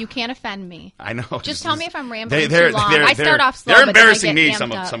to me. You can't offend me. I know. Just tell me if I'm rambling too long. I start off slow. They're embarrassing me.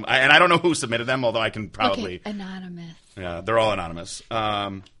 Some, and I don't know who submitted them. Although I can probably anonymous. Yeah, they're all anonymous.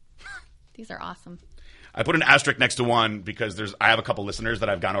 These are awesome. I put an asterisk next to one because I have a couple listeners that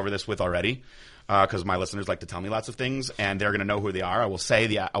I've gone over this with already. Because my listeners like to tell me lots of things, and they're going to know who they are. I will say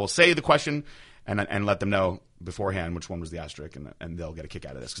the question and let them know beforehand which one was the asterisk, and they'll get a kick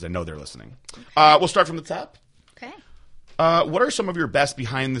out of this because I know they're listening. We'll start from the top. Okay. What are some of your best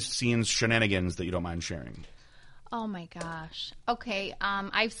behind-the-scenes shenanigans that you don't mind sharing? Oh my gosh. Okay.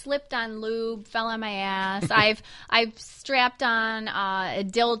 I've slipped on lube, fell on my ass. I've strapped on a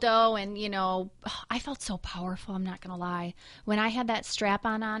dildo, and I felt so powerful. I'm not gonna lie. When I had that strap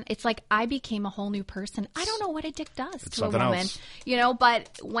on, it's like I became a whole new person. I don't know what a dick does to a woman, else.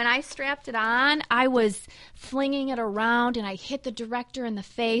 But when I strapped it on, I was flinging it around, and I hit the director in the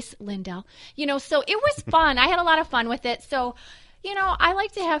face, Lindell. So it was fun. I had a lot of fun with it. So, I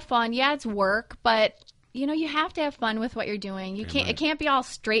like to have fun. Yeah, it's work, but you have to have fun with what you're doing. It can't be all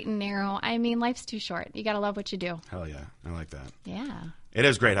straight and narrow. I mean, life's too short. You got to love what you do. Hell yeah. I like that. Yeah. It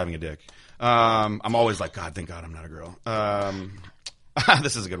is great having a dick. I'm always like, God, thank God I'm not a girl.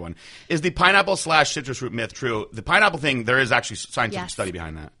 This is a good one. Is the pineapple / citrus root myth true? The pineapple thing, there is actually scientific study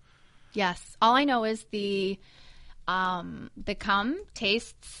behind that. Yes. All I know is the cum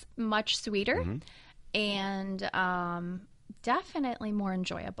tastes much sweeter and definitely more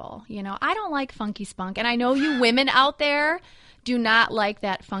enjoyable. I don't like funky spunk, and I know you women out there do not like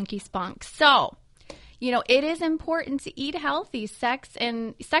that funky spunk. So, it is important to eat healthy.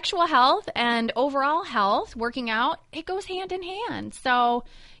 Sexual health and overall health, working out, it goes hand in hand. So,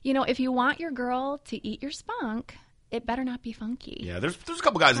 if you want your girl to eat your spunk, it better not be funky. Yeah, there's a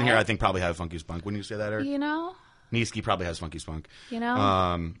couple guys in here I think probably have funky spunk. Wouldn't you say that, Eric? Niski probably has funky spunk.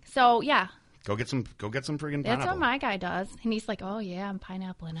 So, yeah. Go get some friggin' pineapple. That's what my guy does, and he's like, "Oh yeah, I'm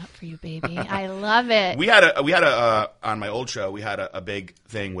pineappling up for you, baby. I love it." We had a on my old show. We had a big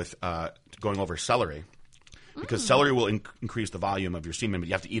thing with going over celery because celery will increase the volume of your semen, but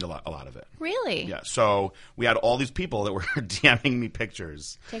you have to eat a lot of it. Really? Yeah. So we had all these people that were DMing me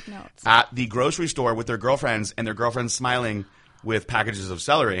pictures. Take notes. At the grocery store with their girlfriends, and their girlfriends smiling with packages of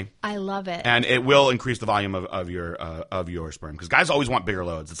celery. I love it. And it will increase the volume of your sperm. Because guys always want bigger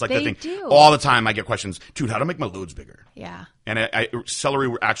loads. It's like the thing. Do. All the time I get questions, dude, how to make my loads bigger? Yeah. And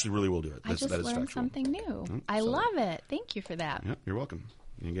celery actually really will do it. I just learned something new. I love it. Thank you for that. Yeah, you're welcome.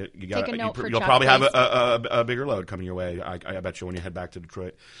 You'll probably have a bigger load coming your way, I bet you, when you head back to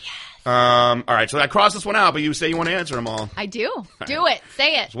Detroit. Yes. All right, so I crossed this one out, but you say you want to answer them all. I do. Do it.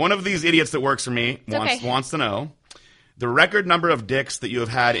 Say it. So one of these idiots that works for me wants to know the record number of dicks that you have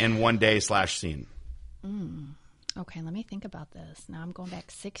had in one day / scene. Okay, let me think about this. Now I'm going back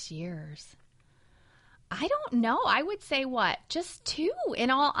 6 years. I don't know. I would say just 2.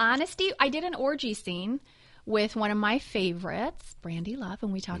 In all honesty, I did an orgy scene with one of my favorites, Brandy Love,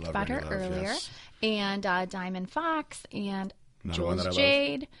 and we talked about her earlier, yes. And Diamond Fox and Jules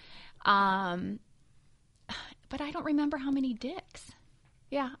Jade. But I don't remember how many dicks.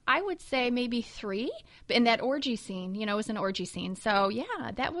 Yeah, I would say maybe 3 in that orgy scene. It was an orgy scene. So,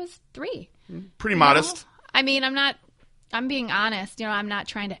 yeah, that was 3. Pretty modest. I mean, I'm being honest. I'm not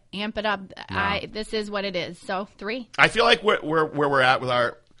trying to amp it up. No. This is what it is. So, 3. I feel like where we're at with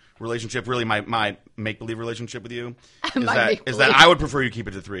our relationship, really my make-believe relationship with you, is that I would prefer you keep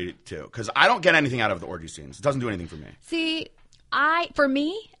it to 3, too. Because I don't get anything out of the orgy scenes. It doesn't do anything for me. See, for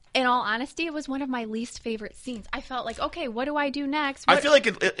me, in all honesty, it was one of my least favorite scenes. I felt like, okay, what do I do next? I feel like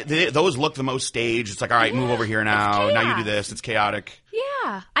those look the most staged. It's like, all right, move over here now. Now you do this. It's chaotic.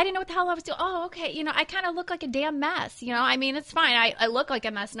 Yeah. I didn't know what the hell I was doing. Oh, okay. I kind of look like a damn mess. I mean, it's fine. I look like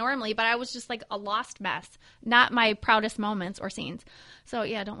a mess normally, but I was just like a lost mess. Not my proudest moments or scenes. So,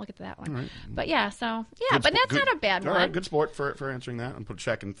 yeah, don't look at that one. Right. But, yeah, so, yeah, but that's not a bad one. All right, good sport for answering that. I'll put a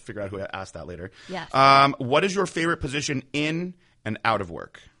check and figure out who asked that later. Yes. What is your favorite position in and out of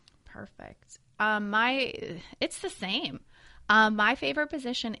work? Perfect. It's the same. My favorite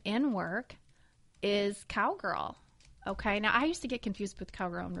position in work is cowgirl. Okay. Now I used to get confused with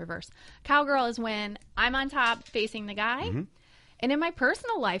cowgirl in reverse. Cowgirl is when I'm on top facing the guy. Mm-hmm. And in my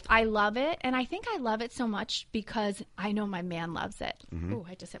personal life, I love it. And I think I love it so much because I know my man loves it. Mm-hmm. Ooh,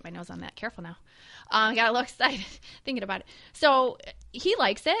 I just hit my nose on that. Careful now. I got a little excited thinking about it. So he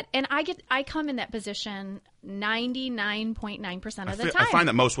likes it. And I come in that position 99.9% of the time. I find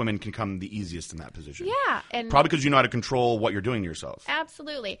that most women can come the easiest in that position. Yeah. And probably because you know how to control what you're doing to yourself.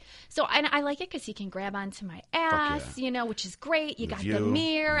 Absolutely. So and I like it because he can grab onto my ass, which is great. You got the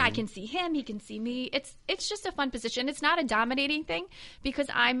mirror. Mm-hmm. I can see him. He can see me. It's just a fun position. It's not a dominating thing because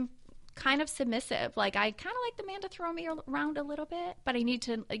I'm kind of submissive. Like I kind of like the man to throw me around a little bit, but I need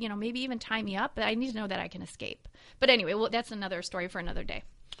to, maybe even tie me up. But I need to know that I can escape. But anyway, that's another story for another day.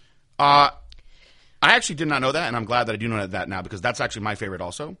 I actually did not know that, and I'm glad that I do know that now because that's actually my favorite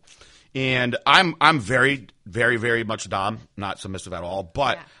also. And I'm very, very, very much dom, not submissive at all.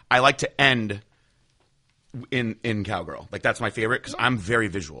 But I like to end in cowgirl. Like that's my favorite because I'm very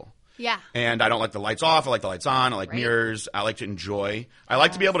visual. Yeah. And I don't like the lights off. I like the lights on. I like mirrors. I like to enjoy. I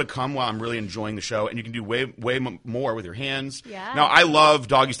like to be able to come while I'm really enjoying the show. And you can do way more with your hands. Yeah. Now, I love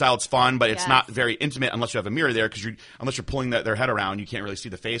doggy style. It's fun, but it's not very intimate unless you have a mirror there because unless you're pulling their head around, you can't really see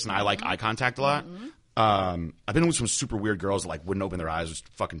the face. And I like eye contact a lot. I've been with some super weird girls that like wouldn't open their eyes, just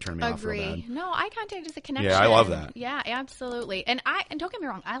fucking turn me off real bad. No, eye contact is a connection. Yeah, I love that. Yeah, absolutely. And don't get me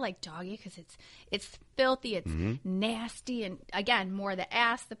wrong, I like doggy because it's filthy, it's nasty, and again, more the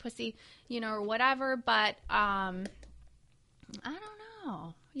ass, the pussy, or whatever. But I don't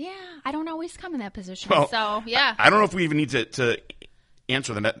know. Yeah, I don't always come in that position. Well, so yeah, I don't know if we even need to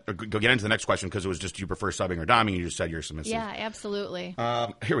answer or go get into the next question because it was just do you prefer subbing or doming? You just said you're submissive. Yeah, absolutely.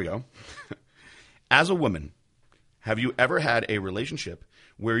 Here we go. As a woman, have you ever had a relationship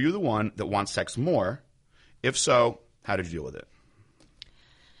where you're the one that wants sex more? If so, how did you deal with it?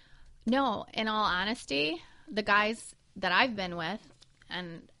 No, in all honesty, the guys that I've been with,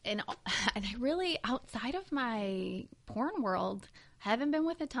 and I really, outside of my porn world, haven't been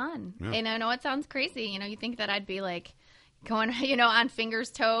with a ton. Yeah. And I know it sounds crazy. You think that I'd be like going, on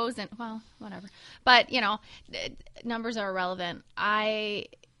fingers, toes, and well, whatever. But, numbers are irrelevant.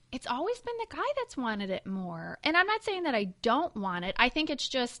 It's always been the guy that's wanted it more. And I'm not saying that I don't want it. I think it's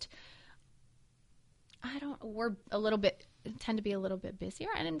just, we're tend to be a little bit busier,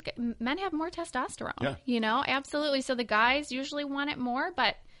 and men have more testosterone. Yeah. Absolutely. So the guys usually want it more,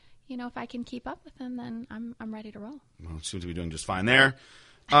 but if I can keep up with them, then I'm ready to roll. Well, it seems to be doing just fine there.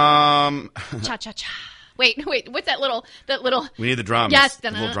 Cha cha cha. Wait, what's that little? We need the drums. Yes,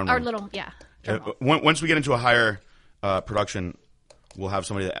 the little drum our roll. little, yeah. Once we get into a higher production, we'll have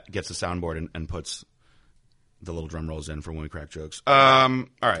somebody that gets the soundboard and puts the little drum rolls in for when we crack jokes. All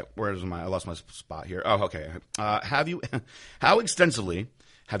right, I lost my spot here. Oh, okay. How extensively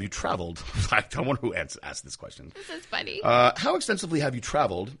have you traveled? I don't want who asked this question. This is funny. How extensively have you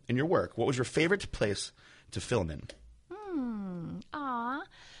traveled in your work? What was your favorite place to film in? Aw.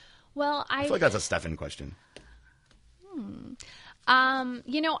 Well, I feel like that's a Stefan question.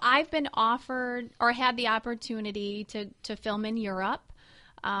 I've been offered or had the opportunity to film in Europe.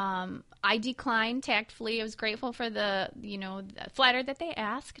 I declined tactfully. I was grateful for the flatter that they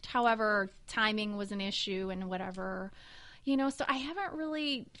asked. However, timing was an issue and whatever. So I haven't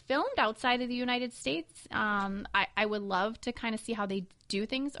really filmed outside of the United States. I would love to kind of see how they do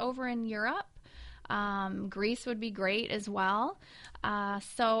things over in Europe. Greece would be great as well.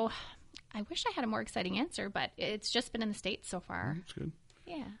 So I wish I had a more exciting answer, but it's just been in the States so far. That's good.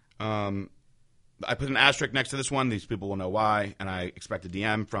 Yeah. I put an asterisk next to this one. These people will know why, and I expect a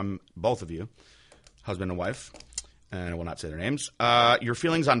DM from both of you, husband and wife, and I will not say their names. Your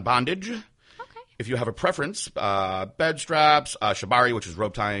feelings on bondage. Okay. If you have a preference, bed straps, shibari, which is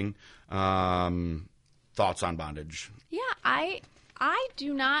rope tying, thoughts on bondage. Yeah, I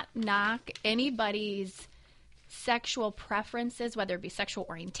do not knock anybody's sexual preferences, whether it be sexual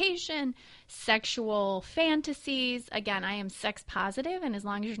orientation, sexual fantasies. Again, I am sex positive, and as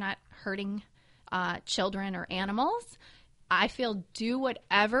long as you're not hurting children or animals, I feel do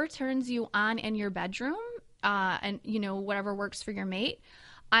whatever turns you on in your bedroom, and whatever works for your mate.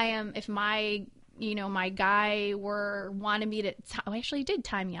 If my guy wanted me to, actually he did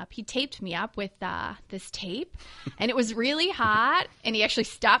tie me up. He taped me up with this tape, and it was really hot, and he actually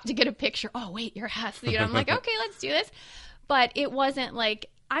stopped to get a picture. Oh, wait, your ass. I'm like, okay, let's do this. But it wasn't like,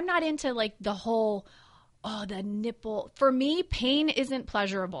 I'm not into like the whole, the nipple. For me, pain isn't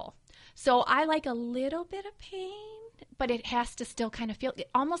pleasurable. So I like a little bit of pain, but it has to still kind of feel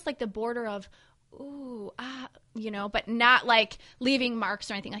almost like the border of, but not like leaving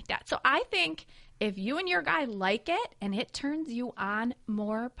marks or anything like that. So I think if you and your guy like it and it turns you on,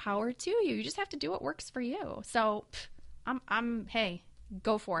 more power to you. You just have to do what works for you. So hey,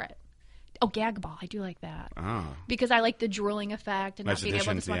 go for it. Oh, gag ball. I do like that. Because I like the drooling effect and nice not being able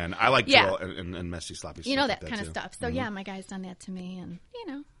to at the end. I like drill and messy, sloppy stuff. That kind of stuff. So yeah, my guy's done that to me, and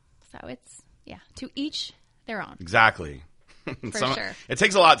so it's, to each their own. Exactly. For sure. It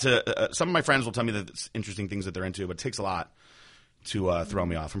takes a lot to some of my friends will tell me that it's interesting things that they're into, but it takes a lot to throw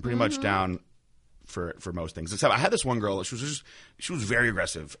me off. I'm pretty much down for most things. Except I had this one girl, she was very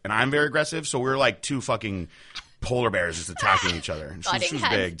aggressive, and I'm very aggressive, so we were like two fucking polar bears just attacking each other. And she was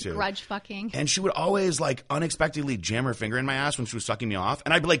big too. Grudge fucking. And she would always like unexpectedly jam her finger in my ass when she was sucking me off,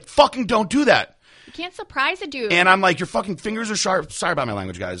 and I'd be like, fucking don't do that. You can't surprise a dude. And I'm like, your fucking fingers are sharp. Sorry about my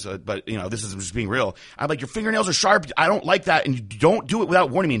language, guys, but this is just being real. I'm like, your fingernails are sharp. I don't like that, and you don't do it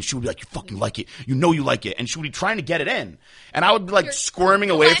without warning me. And she would be like, you fucking like it. You know you like it. And she would be trying to get it in, and I would be like squirming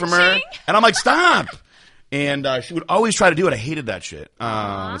away from her, and I'm like, stop. And she would always try to do it. I hated that shit.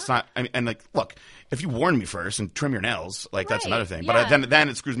 It's not, and like, look, if you warn me first and trim your nails, like that's Right, another thing. yeah. But then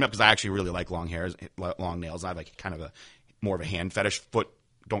it screws me up because I actually really like long nails. I have like kind of more of a hand fetish. Foot,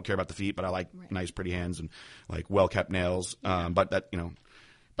 don't care about the feet, but I like nice, pretty hands and like well kept nails. But that,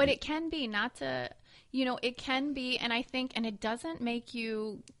 But it can be not to, it can be, and I think, and it doesn't make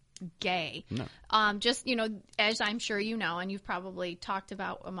you gay. No. Just, as I'm sure you know, and you've probably talked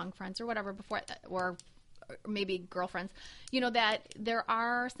about among friends or whatever before, or maybe girlfriends, that there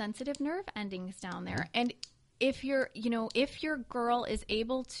are sensitive nerve endings down there. And if if your girl is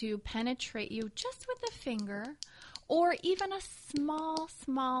able to penetrate you just with a finger or even a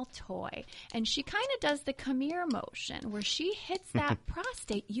small toy, and she kind of does the come here motion where she hits that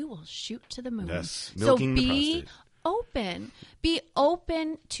prostate, you will shoot to the moon. Yes, so milking the be prostate. be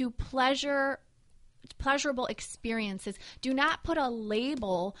open to pleasurable experiences. Do not put a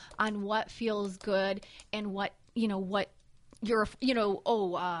label on what feels good and what you're,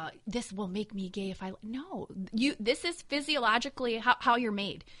 this will make me gay if I, no, this is physiologically how you're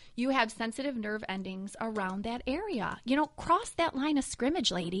made. You have sensitive nerve endings around that area. Cross that line of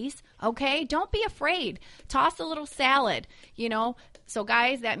scrimmage, ladies. Okay. Don't be afraid. Toss a little salad, So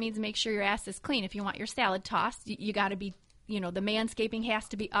guys, that means make sure your ass is clean. If you want your salad tossed, you got to be, the manscaping has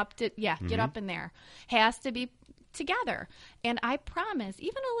to be up to, get up in there. Has to be together. And I promise,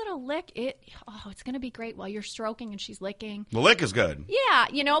 even a little lick, it's going to be great while you're stroking and she's licking. The lick is good. Yeah,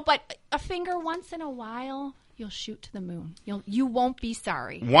 but a finger once in a while, you'll shoot to the moon. You won't be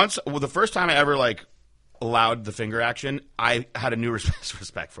sorry. The first time I ever allowed the finger action, I had a new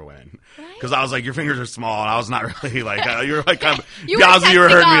respect for women because I was like, your fingers are small, and I was not really like you were like kind of you were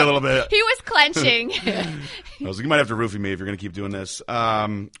hurting me a little bit. He was clenching. I was like, you might have to roofie me if you're going to keep doing this.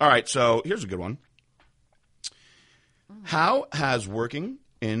 All right, so here's a good one. How has working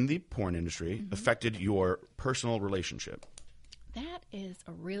in the porn industry affected your personal relationship? That is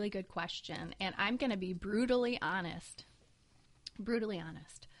a really good question, and I'm going to be brutally honest.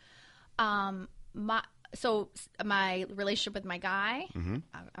 My relationship with my guy,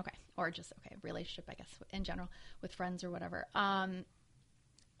 relationship, I guess, in general, with friends or whatever.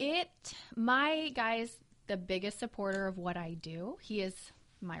 My guy's the biggest supporter of what I do. He is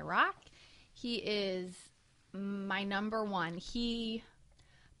my rock. He is my number one. He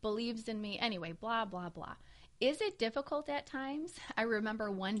believes in me. Anyway, blah, blah, blah. Is it difficult at times? I remember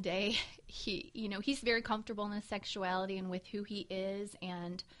one day he's very comfortable in his sexuality and with who he is,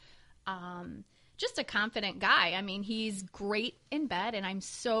 and just a confident guy. I mean, he's great in bed, and I'm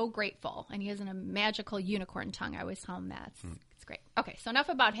so grateful. And he has a magical unicorn tongue. I always tell him that. It's great. Okay, so enough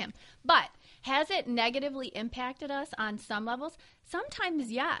about him. But has it negatively impacted us on some levels?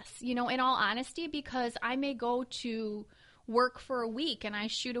 Sometimes, yes. In all honesty, because I may go to work for a week and I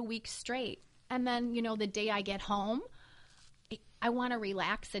shoot a week straight. And then, the day I get home, I want to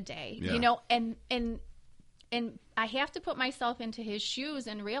relax a day, and I have to put myself into his shoes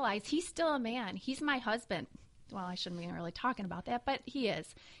and realize he's still a man. He's my husband. Well, I shouldn't be really talking about that, but he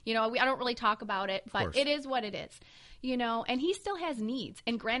is. I don't really talk about it, but it is what it is, and he still has needs.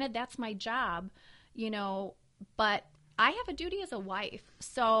 And granted, that's my job, but I have a duty as a wife.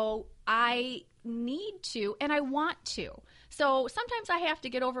 So I need to, and I want to. So sometimes I have to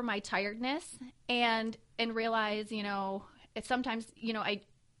get over my tiredness and realize, sometimes,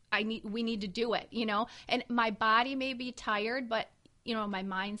 we need to do it, and my body may be tired, but my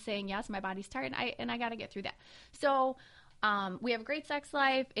mind's saying yes, my body's tired, and I got to get through that. So we have a great sex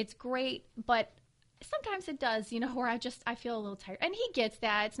life. It's great, but sometimes it does, where I feel a little tired, and he gets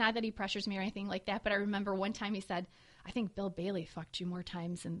that. It's not that he pressures me or anything like that, but I remember one time he said, I think Bill Bailey fucked you more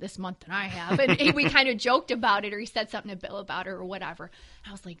times in this month than I have. And we kind of joked about it, or he said something to Bill about it or whatever.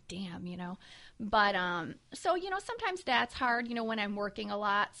 I was like, damn, But, so, sometimes that's hard, when I'm working a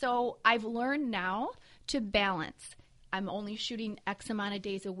lot. So I've learned now to balance. I'm only shooting X amount of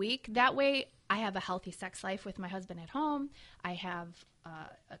days a week. That way I have a healthy sex life with my husband at home. I have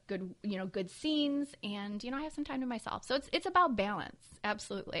a good, good scenes, and, I have some time to myself. So it's about balance.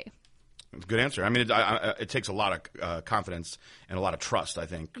 Absolutely. Good answer. I mean, it takes a lot of confidence and a lot of trust, I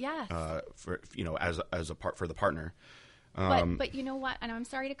think. Yes. For as a part for the partner. But you know what? And I'm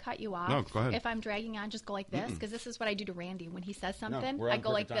sorry to cut you off. No, go ahead. If I'm dragging on, just go like this, because this is what I do to Randy when he says something. No, I go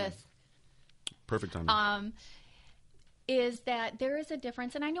like timing. this. Perfect timing. Is that there is a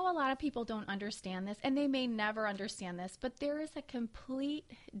difference, and I know a lot of people don't understand this, and they may never understand this, but there is a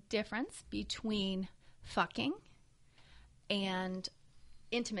complete difference between fucking and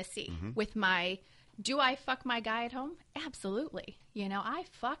intimacy with do I fuck my guy at home? Absolutely. I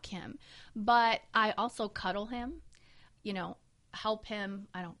fuck him, but I also cuddle him, help him.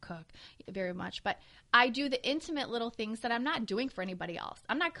 I don't cook very much, but I do the intimate little things that I'm not doing for anybody else.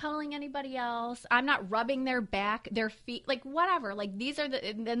 I'm not cuddling anybody else. I'm not rubbing their back, their feet, like whatever. Like these are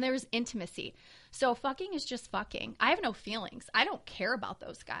and then there's intimacy. So fucking is just fucking. I have no feelings. I don't care about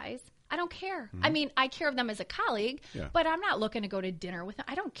those guys. I don't care. I mean, I care of them as a colleague, but I'm not looking to go to dinner with them.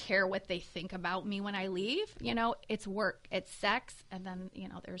 I don't care what they think about me when I leave. You know, it's work, it's sex, and then, you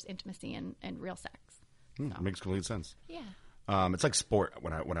know, there's intimacy and real sex. So. Makes complete sense. Yeah. It's like sport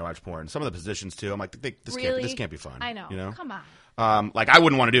when I watch porn. Some of the positions too. I'm like, this can't be fun. I know. You know? Come on. Like I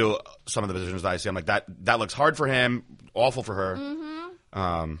wouldn't want to do some of the positions that I see. I'm like that looks hard for him, awful for her.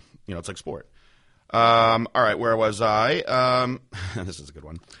 Mm-hmm. You know, it's like sport. All right, where was I? This is a good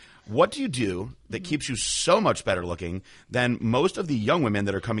one. What do you do that keeps you so much better looking than most of the young women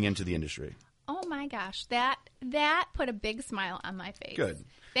that are coming into the industry? Oh my gosh, that put a big smile on my face. Good.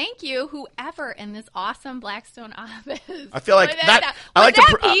 Thank you, whoever in this awesome Blackstone office. I feel like that. Was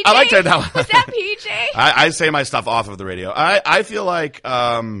that PJ? I say my stuff off of the radio. I feel like if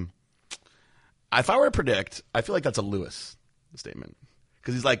I were to predict, I feel like that's a Lewis statement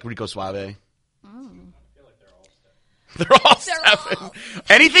because he's like Rico Suave. They're all Stefan.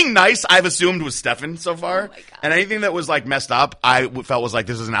 Anything nice I've assumed was Stefan so far. Oh my God. And anything that was like messed up, I felt was like,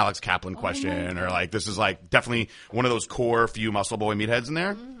 this is an Alex Kaplan question or like, this is like definitely one of those core few muscle boy meatheads in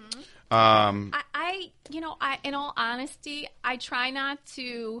there. In all honesty, I try not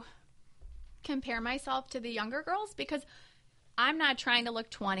to compare myself to the younger girls because I'm not trying to look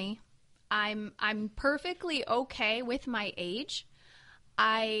 20. I'm perfectly okay with my age.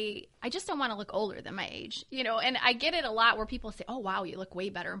 I just don't want to look older than my age, you know, and I get it a lot where people say, oh, wow, you look way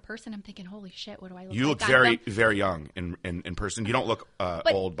better in person. I'm thinking, holy shit, what do I look like? You look very, very young in person. You don't look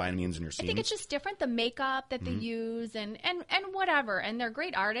old by any means in your scenes. I think it's just different, the makeup that they use and whatever. And they're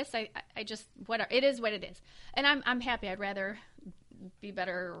great artists. I just, whatever. It is what it is. And I'm happy. I'd rather be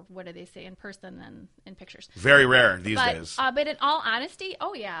better, what do they say, in person than in pictures. Very rare these days. But in all honesty,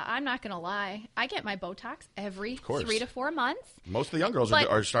 oh yeah, I'm not going to lie. I get my Botox every 3 to 4 months. Most of the young girls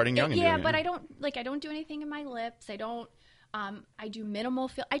are starting young. Yeah, but I don't do anything in my lips. I do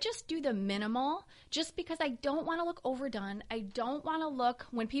minimal I just do the minimal just because I don't want to look overdone. I don't want to look,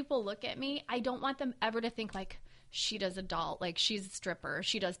 when people look at me, I don't want them ever to think like she does adult, like she's a stripper,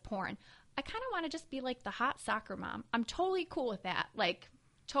 she does porn. I kind of want to just be like the hot soccer mom. I'm totally cool with that. Like,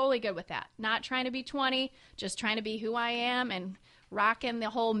 totally good with that. Not trying to be 20, just trying to be who I am and rocking the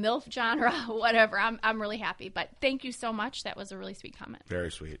whole MILF genre, whatever. I'm really happy. But thank you so much. That was a really sweet comment.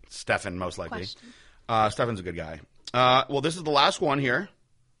 Very sweet. Stefan, most likely. Stefan's a good guy. Well, this is the last one here.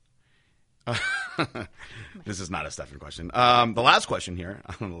 This is not a Stefan question. The last question here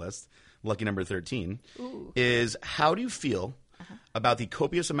on the list, lucky number 13, is how do you feel about the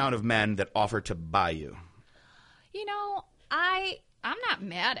copious amount of men that offer to buy you? You know, I'm not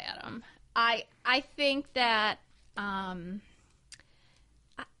mad at them. I think that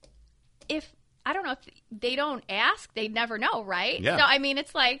if I don't know, if they don't ask, they never know, right? Yeah. So I mean,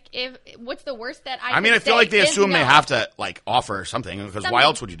 it's like, what's the worst that I mean, I feel like they assume no. they have to like offer something because why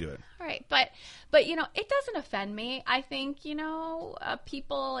else would you do it? All right, but you know, it doesn't offend me. I think, you know,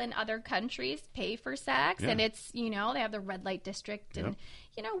 people in other countries pay for sex, and it's, you know, they have the red light district and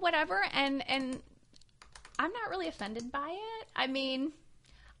you know, whatever, and I'm not really offended by it. I mean,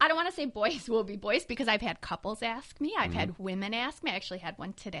 I don't want to say boys will be boys because I've had couples ask me. I've had women ask me. I actually had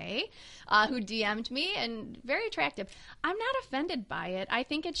one today who DM'd me, and very attractive. I'm not offended by it. I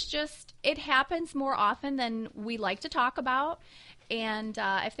think it's just, it happens more often than we like to talk about. And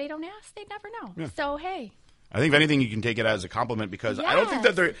if they don't ask, they'd never know. Yeah. So, hey. I think if anything, you can take it as a compliment because I don't think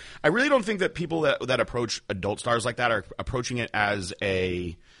that I really don't think that people that approach adult stars like that are approaching it as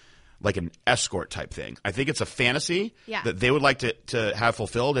like an escort type thing. I think it's a fantasy that they would like to have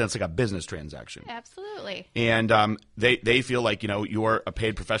fulfilled, and it's like a business transaction. Absolutely. And they feel like, you know, you're a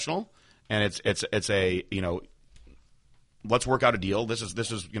paid professional, and it's a, you know, let's work out a deal. This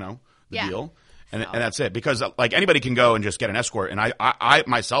is you know, the deal. And that's it. Because like anybody can go and just get an escort. And I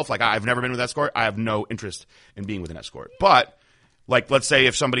myself, like I've never been with an escort. I have no interest in being with an escort. But like, let's say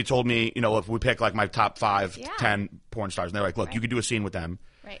if somebody told me, you know, if we pick like my top 5, 10 porn stars, and they're like, look, you could do a scene with them.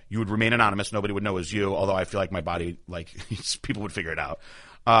 Right. You would remain anonymous. Nobody would know it was you. Although I feel like my body, like people would figure it out.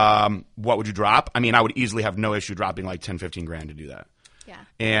 What would you drop? I mean, I would easily have no issue dropping like 10, 15 grand to do that. Yeah.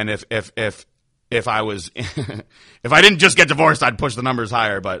 And if I was, if I didn't just get divorced, I'd push the numbers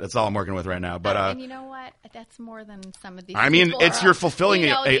higher, but that's all I'm working with right now. But, and you know what? That's more than some of these. I mean, it's you're fulfilling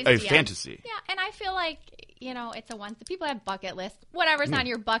a fantasy. Yeah. And I feel like, you know, it's a once. People have bucket lists. Whatever's on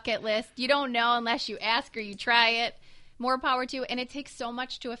your bucket list, you don't know unless you ask or you try it. More power to you. And it takes so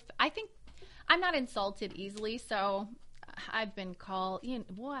much to, I think I'm not insulted easily. So I've been called,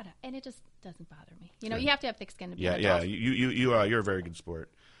 what, and it just doesn't bother me. You have to have thick skin to be an Yeah. adult. You're a very good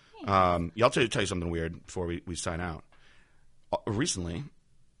sport. I'll tell you something weird before we sign out. Recently,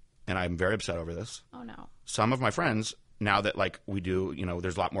 and I'm very upset over this. Oh no. Some of my friends, now that like we do,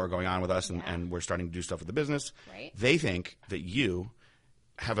 there's a lot more going on with us, and we're starting to do stuff with the business. Right. They think that you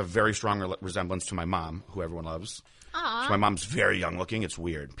have a very strong resemblance to my mom, who everyone loves. Aww. So my mom's very young looking. It's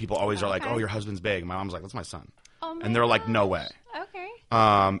weird. People always are like, Okay. "Oh, your husband's big." My mom's like, "That's my son." Oh my And they're like, "No gosh. way." Okay.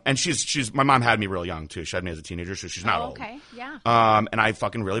 And she's my mom had me real young too. She had me as a teenager, so she's not old. Okay. Yeah. And I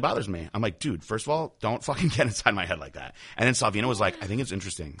fucking really bothers me. I'm like, dude, first of all, don't fucking get inside my head like that. And then Salvina was like, I think it's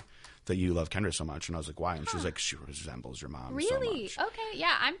interesting that you love Kendra so much. And I was like, why? And she was like, she resembles your mom Really? so much. Okay.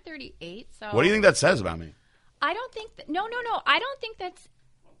 Yeah. I'm 38. So. What do you think that says about me? I don't think no. I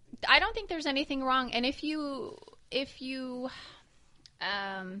don't think there's anything wrong. And if you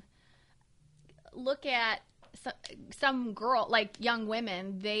look at some girl, like young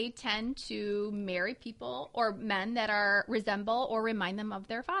women, they tend to marry people or men that resemble or remind them of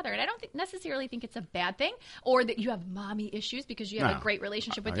their father. And I don't necessarily think it's a bad thing, or that you have mommy issues because you have a great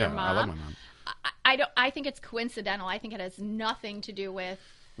relationship with your mom. I love my mom. I think it's coincidental. I think it has nothing to do with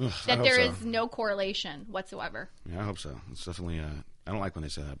Ugh, that. There is no correlation whatsoever. Yeah, I hope so. It's definitely. I don't like when they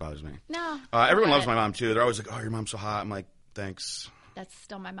say that. It bothers me. No. Everyone loves my mom too. They're always like, "Oh, your mom's so hot." I'm like, "Thanks." That's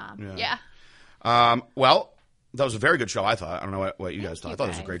still my mom. Yeah. Yeah. Well, that was a very good show, I thought. I don't know what you guys thought. you I thought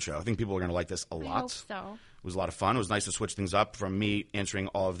it was a guys. great show. I think people are going to like this a lot. I hope so. It was a lot of fun. It was nice to switch things up from me answering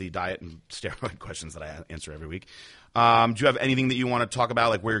all of the diet and steroid questions that I answer every week. Do you have anything that you want to talk about,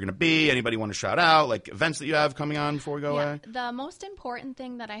 like where you're going to be? Anybody want to shout out, like events that you have coming on before we go away? The most important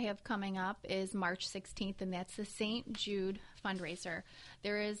thing that I have coming up is March 16th, and that's the St. Jude fundraiser.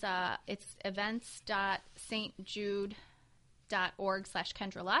 There is it's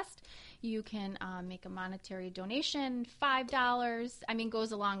events.stjude.org/Kendra Lust. You can make a monetary donation, $5. I mean,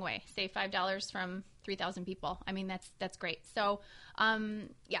 goes a long way. Say $5 from 3,000 people. I mean, that's great. So,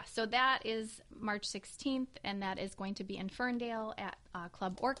 so that is March 16th, and that is going to be in Ferndale at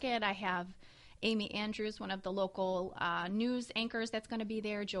Club Orchid. I have Amy Andrews, one of the local news anchors, that's going to be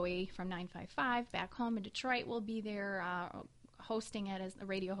there. Joey from 955 back home in Detroit will be there hosting it as a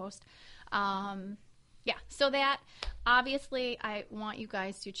radio host. So that, obviously, I want you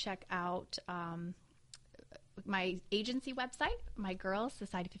guys to check out my agency website, my girls,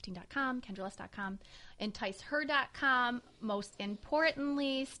 society15.com, kendralust.com, enticeher.com. Most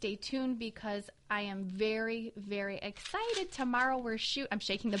importantly, stay tuned because I am very, very excited. Tomorrow I'm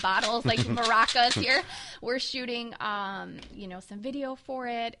shaking the bottles like maracas here. We're shooting, some video for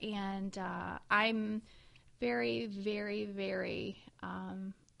it, and I'm very, very, very, I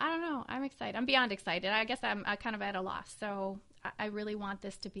don't know. I'm excited. I'm beyond excited. I guess I'm kind of at a loss. So I really want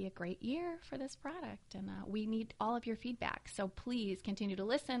this to be a great year for this product. And we need all of your feedback. So please continue to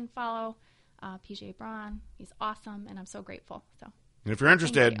listen, follow PJ Braun. He's awesome, and I'm so grateful. So, And if you're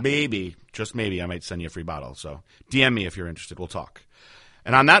interested, maybe, just maybe, I might send you a free bottle. So DM me if you're interested. We'll talk.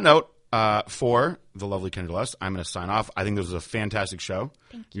 And on that note, for the lovely Kendra Lust, I'm going to sign off. I think this was a fantastic show.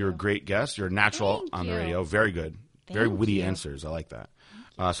 Thank you. You're a great guest. You're a natural on the radio. Very good. Very witty answers. I like that.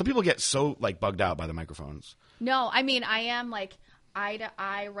 Some people get so bugged out by the microphones. No, I mean, I am like eye to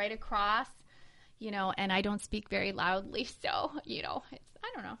eye, right across, and I don't speak very loudly. So, I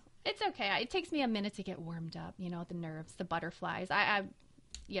don't know. It's okay. It takes me a minute to get warmed up, the nerves, the butterflies. I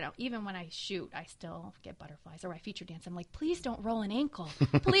even when I shoot, I still get butterflies. Or I feature dance. I'm like, please don't roll an ankle.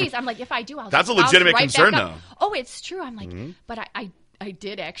 Please. I'm like, if I do, I'll That's just a legitimate bounce right concern, back up. though. Oh, it's true. I'm like, but I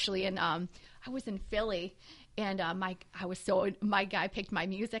did actually. And I was in Philly. And my guy picked my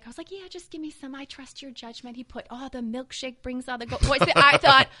music. I was like, yeah, just give me some. I trust your judgment. He put, the milkshake brings all the voice. I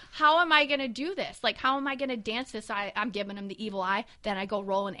thought, how am I going to do this? Like, how am I going to dance this? I'm giving him the evil eye. Then I go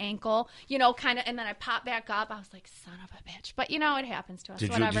roll an ankle, kind of, and then I pop back up. I was like, son of a bitch. But, it happens to us.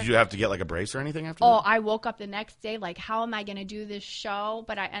 Did Whatever. you have to get a brace or anything after Oh, that? I woke up the next day like, how am I going to do this show?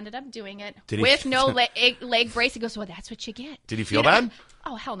 But I ended up doing it Did he- with no leg brace. He goes, well, that's what you get. Did he feel bad?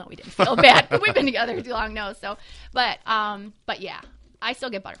 Oh, hell no, we didn't feel bad. We've been together too long, no. So, but yeah, I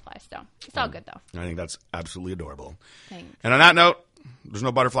still get butterflies, so it's all good, though. I think that's absolutely adorable. Thanks. And on that note, there's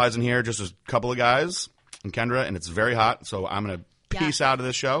no butterflies in here, just a couple of guys and Kendra, and it's very hot, so I'm going to peace out of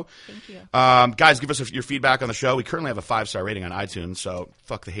this show. Thank you. Guys, give us your feedback on the show. We currently have a 5-star rating on iTunes, so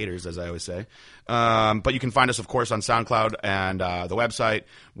fuck the haters, as I always say. But you can find us, of course, on SoundCloud and the website.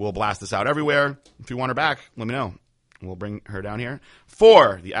 We'll blast this out everywhere. If you want her back, let me know. We'll bring her down here.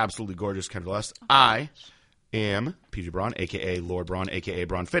 For the absolutely gorgeous Kendra Lust, I am PJ Braun, a.k.a. Lord Braun, a.k.a.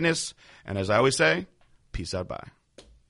 Braun Fitness. And as I always say, peace out, bye.